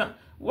balancing something.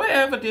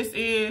 Whatever this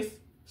is,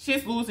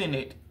 she's losing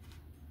it.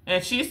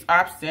 And she's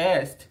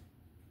obsessed.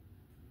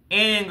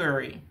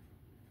 Angry.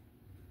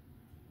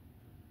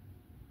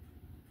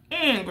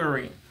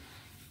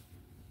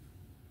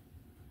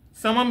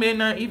 Someone may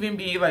not even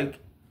be like,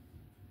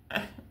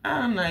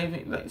 I'm not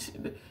even, like,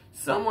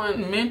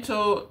 someone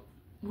mental,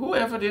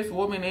 whoever this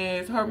woman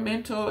is, her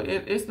mental,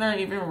 it's not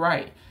even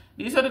right.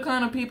 These are the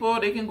kind of people,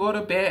 they can go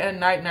to bed at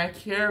night not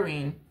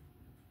caring,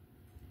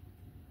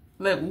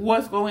 like,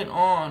 what's going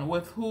on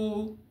with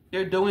who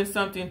They're doing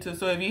something to,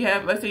 so if you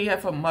have, let's say you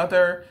have a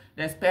mother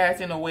that's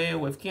passing away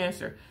with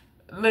cancer.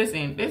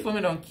 Listen, this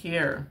woman don't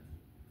care.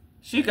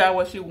 She got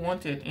what she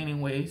wanted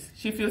anyways.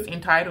 She feels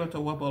entitled to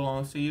what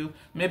belongs to you.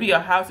 Maybe a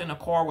house and a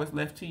car was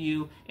left to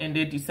you and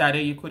they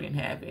decided you couldn't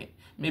have it.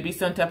 Maybe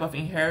some type of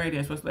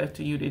inheritance was left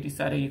to you. They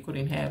decided you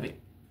couldn't have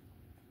it.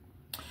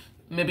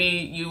 Maybe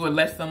you were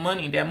left some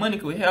money. That money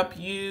could help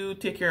you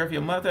take care of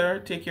your mother,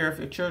 take care of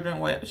your children.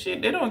 Well,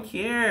 shit, they don't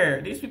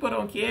care. These people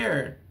don't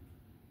care.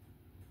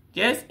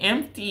 Just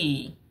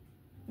empty.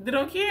 They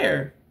don't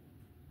care.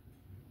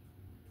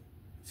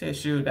 Say,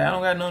 shoot, that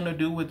don't got nothing to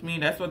do with me.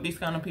 That's what these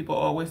kind of people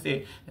always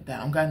say. That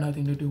don't got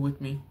nothing to do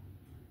with me.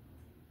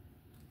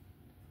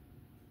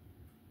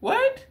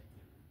 What?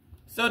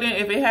 So then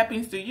if it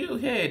happens to you,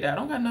 hey, that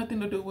don't got nothing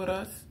to do with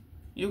us.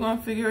 You're going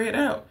to figure it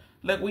out.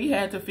 Like we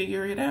had to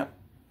figure it out.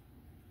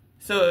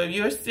 So if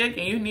you're sick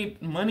and you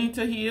need money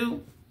to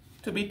heal,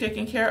 to be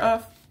taken care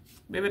of,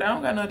 baby, that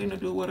don't got nothing to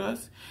do with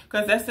us.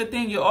 Because that's the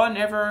thing.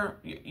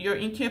 You're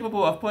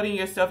incapable of putting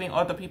yourself in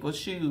other people's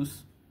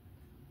shoes.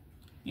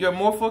 You're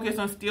more focused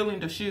on stealing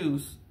the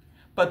shoes.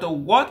 But to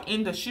walk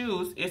in the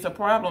shoes is a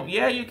problem.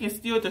 Yeah, you can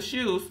steal the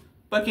shoes,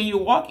 but can you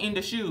walk in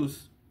the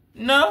shoes?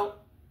 No.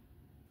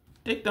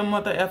 Take the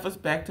mother efforts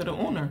back to the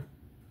owner.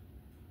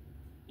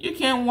 You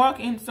can't walk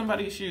in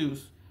somebody's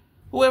shoes.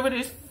 Whoever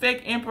this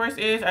fake empress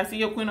is, I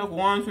see a Queen of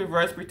Wands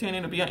reverse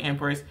pretending to be an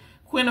empress.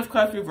 Queen of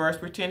Cups reverse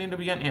pretending to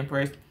be an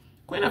empress.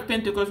 Queen of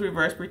Pentacles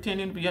reverse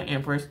pretending to be an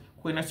empress.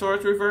 Queen of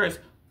Swords reverse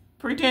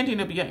pretending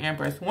to be an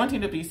empress,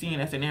 wanting to be seen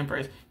as an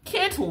empress.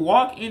 Can't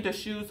walk in the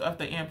shoes of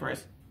the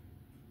empress.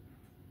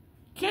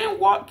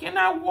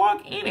 Cannot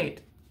walk in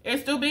it.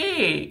 It's too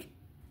big.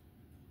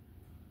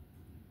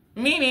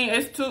 Meaning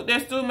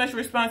there's too much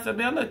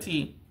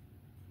responsibility.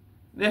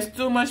 There's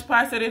too much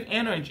positive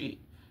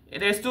energy.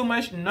 There's too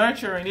much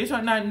nurturing. These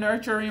are not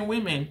nurturing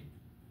women.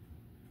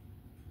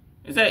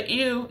 Is that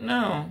you?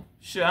 No.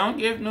 Sure, I don't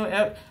give no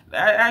F.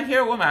 I hear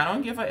a woman, I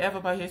don't give a F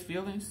about his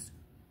feelings.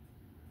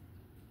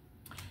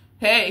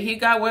 Hey, he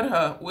got with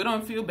her. We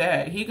don't feel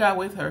bad. He got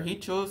with her. He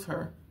chose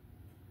her.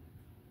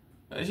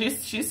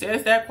 She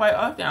says that quite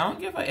often. I don't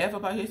give a F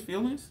about his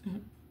feelings.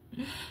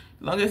 As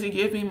long as he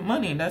gives me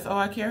money, that's all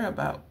I care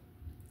about.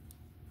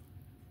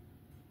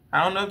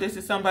 I don't know if this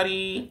is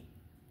somebody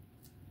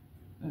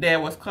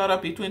that was caught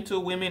up between two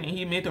women and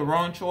he made the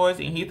wrong choice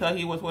and he thought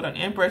he was with an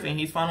empress and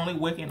he's finally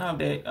waking up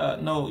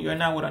that, no, you're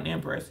not with an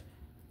empress.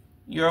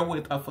 You're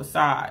with a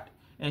facade.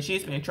 And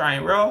she's been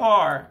trying real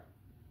hard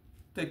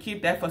to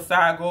keep that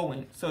facade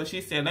going. So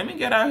she said, let me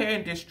get out here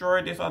and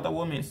destroy this other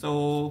woman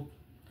so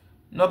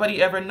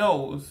nobody ever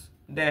knows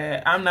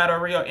that I'm not a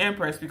real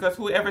empress, because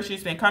whoever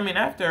she's been coming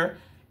after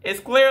is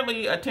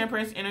clearly a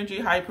temperance energy,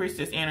 high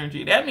priestess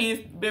energy. That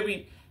means,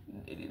 baby,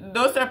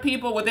 those are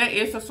people with that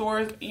Ace of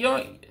Swords. You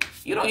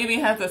don't even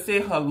have to say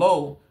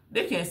hello.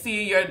 They can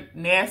see your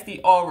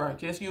nasty aura.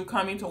 Just you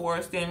coming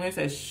towards them and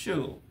say,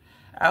 shoot,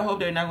 I hope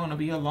they're not going to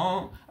be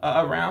around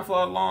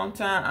for a long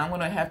time. I'm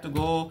going to have to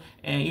go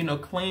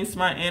and, cleanse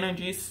my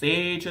energy,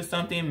 sage or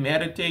something,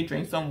 meditate,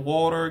 drink some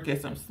water,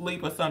 get some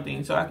sleep or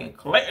something so I can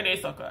clear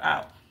this sucker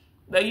out.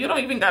 Like, you don't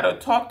even got to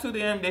talk to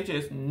them. They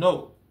just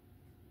know.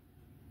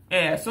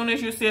 And as soon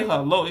as you say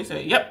hello, they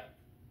say, yep,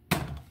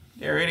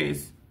 there it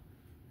is.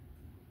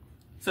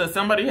 So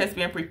somebody has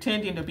been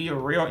pretending to be a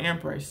real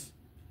empress.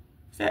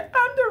 Say,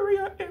 I'm the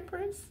real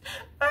empress.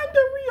 I'm the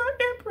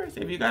real empress.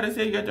 If you got to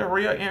say you're the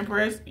real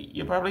empress,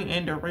 you probably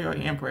ain't the real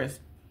empress.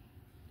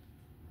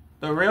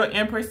 The real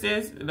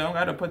empresses don't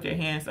got to put their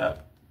hands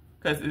up,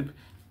 because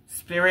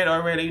spirit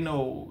already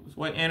knows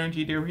what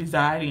energy they're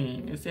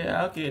residing. They say,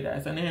 okay,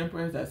 that's an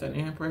empress, that's an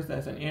empress,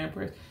 that's an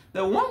empress.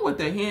 The one with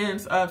the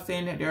hands up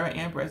saying that they're an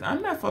empress,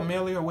 I'm not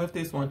familiar with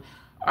this one.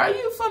 Are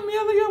you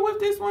familiar with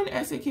this one,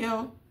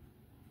 Ezekiel?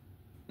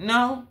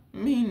 No,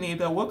 me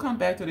neither. We'll come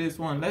back to this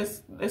one.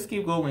 Let's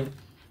keep going.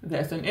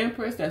 That's an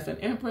empress, that's an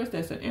empress,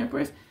 that's an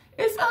empress.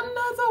 It's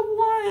another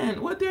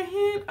one with their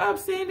hand up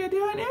saying that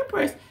they're an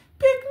empress.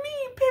 Pick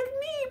me, pick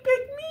me,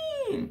 pick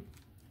me.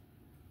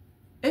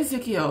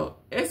 Ezekiel,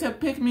 it's a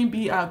pick me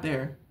bee out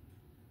there.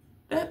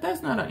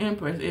 That's not an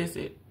empress, is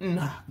it?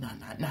 Nah,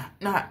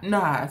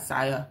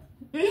 sire.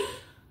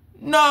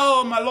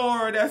 No, my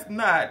lord, that's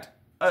not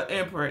an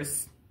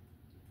empress.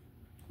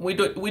 We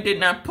did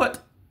not put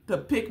the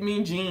pick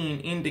me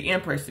gene in the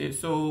empresses,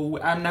 so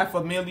I'm not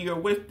familiar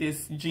with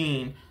this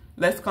gene.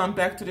 Let's come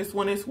back to this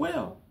one as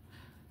well.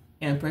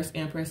 Empress,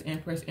 empress,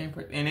 empress,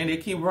 empress, and then they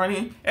keep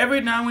running.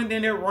 Every now and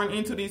then they run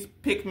into these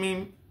pick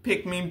me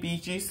bee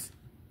gees.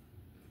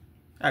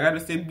 I gotta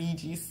say bee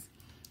gees.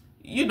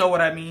 You know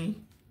what I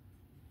mean.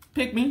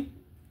 Pick me.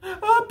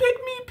 Oh, pick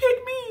me,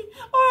 pick me.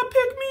 Oh,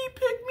 pick me,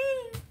 pick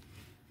me.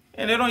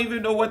 And they don't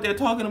even know what they're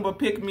talking about.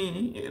 Pick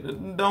me.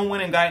 Don't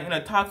went and got in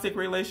a toxic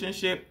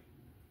relationship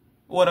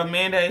with a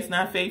man that is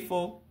not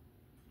faithful,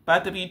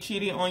 about to be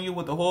cheating on you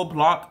with the whole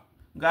block.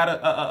 Got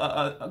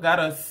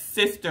a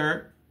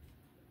sister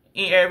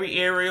in every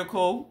area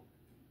code.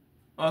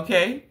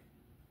 Okay,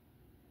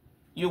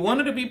 you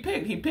wanted to be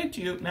picked. He picked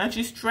you. Now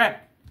she's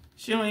trapped.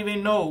 She don't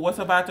even know what's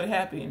about to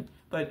happen.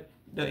 But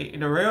the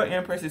real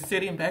Empress is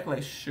sitting back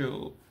like,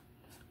 shoot,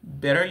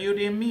 better you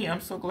than me.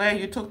 I'm so glad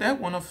you took that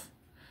one off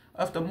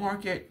the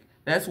market.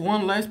 That's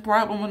one less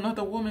problem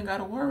another woman got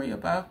to worry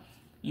about.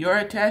 You're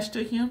attached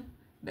to him.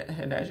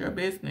 That's your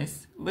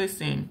business.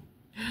 Listen,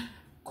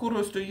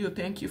 kudos to you.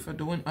 Thank you for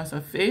doing us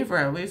a favor.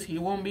 At least he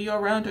won't be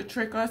around to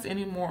trick us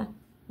anymore.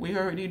 We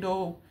already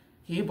know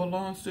he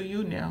belongs to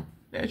you now.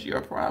 That's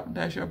your problem.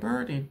 That's your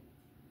burden.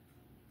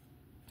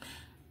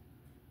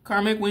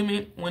 Karmic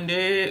women, when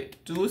they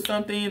do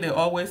something, they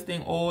always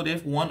think, oh,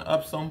 they've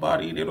one-up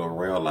somebody. They don't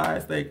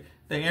realize, like,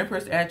 the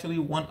Empress actually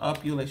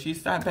one-up you. Like, she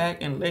sat back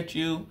and let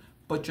you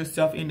put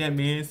yourself in that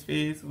man's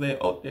face. Like,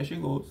 oh, there she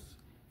goes.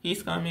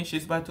 He's coming.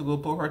 She's about to go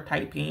put her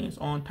tight pants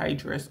on, tight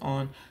dress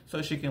on,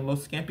 so she can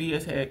look skimpy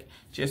as heck,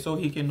 just so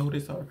he can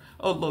notice her.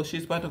 Oh, look,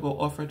 she's about to go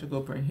offer to go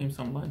bring him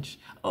some lunch.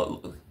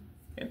 Oh, look.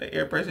 And the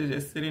Empress is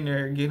just sitting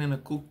there getting a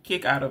cool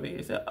kick out of it.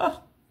 It's like,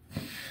 oh.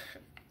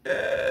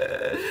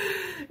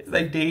 It's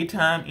like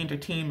daytime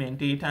entertainment,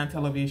 daytime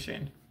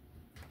television.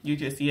 You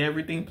just see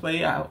everything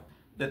play out.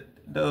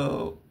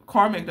 The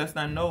karmic does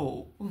not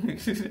know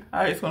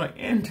how it's going to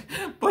end,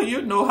 but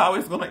you know how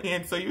it's going to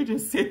end, so you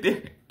just sit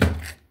there.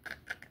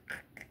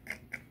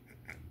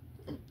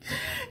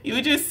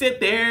 You just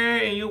sit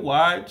there and you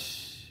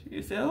watch.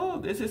 You say, oh,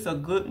 this is a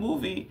good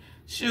movie.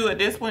 Sure, at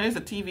this point, it's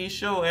a TV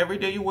show. Every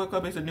day you wake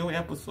up, it's a new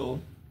episode.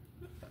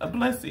 A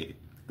blessing.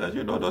 Because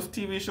you know those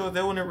TV shows, they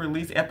only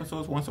release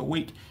episodes once a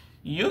week.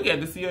 You get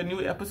to see a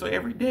new episode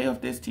every day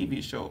of this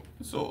TV show.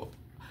 So,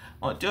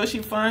 until she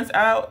finds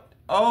out,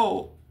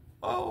 oh,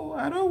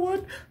 I don't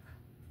want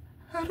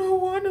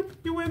to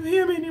be with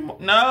him anymore.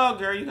 No,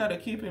 girl, you got to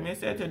keep him. It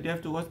said to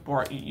death do us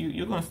part.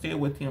 You're going to stay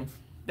with him.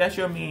 That's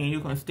your man.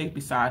 You're going to stay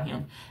beside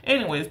him.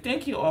 Anyways,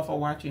 thank you all for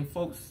watching,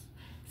 folks.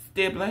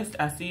 Stay blessed.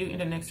 I'll see you in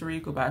the next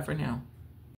read. Goodbye for now.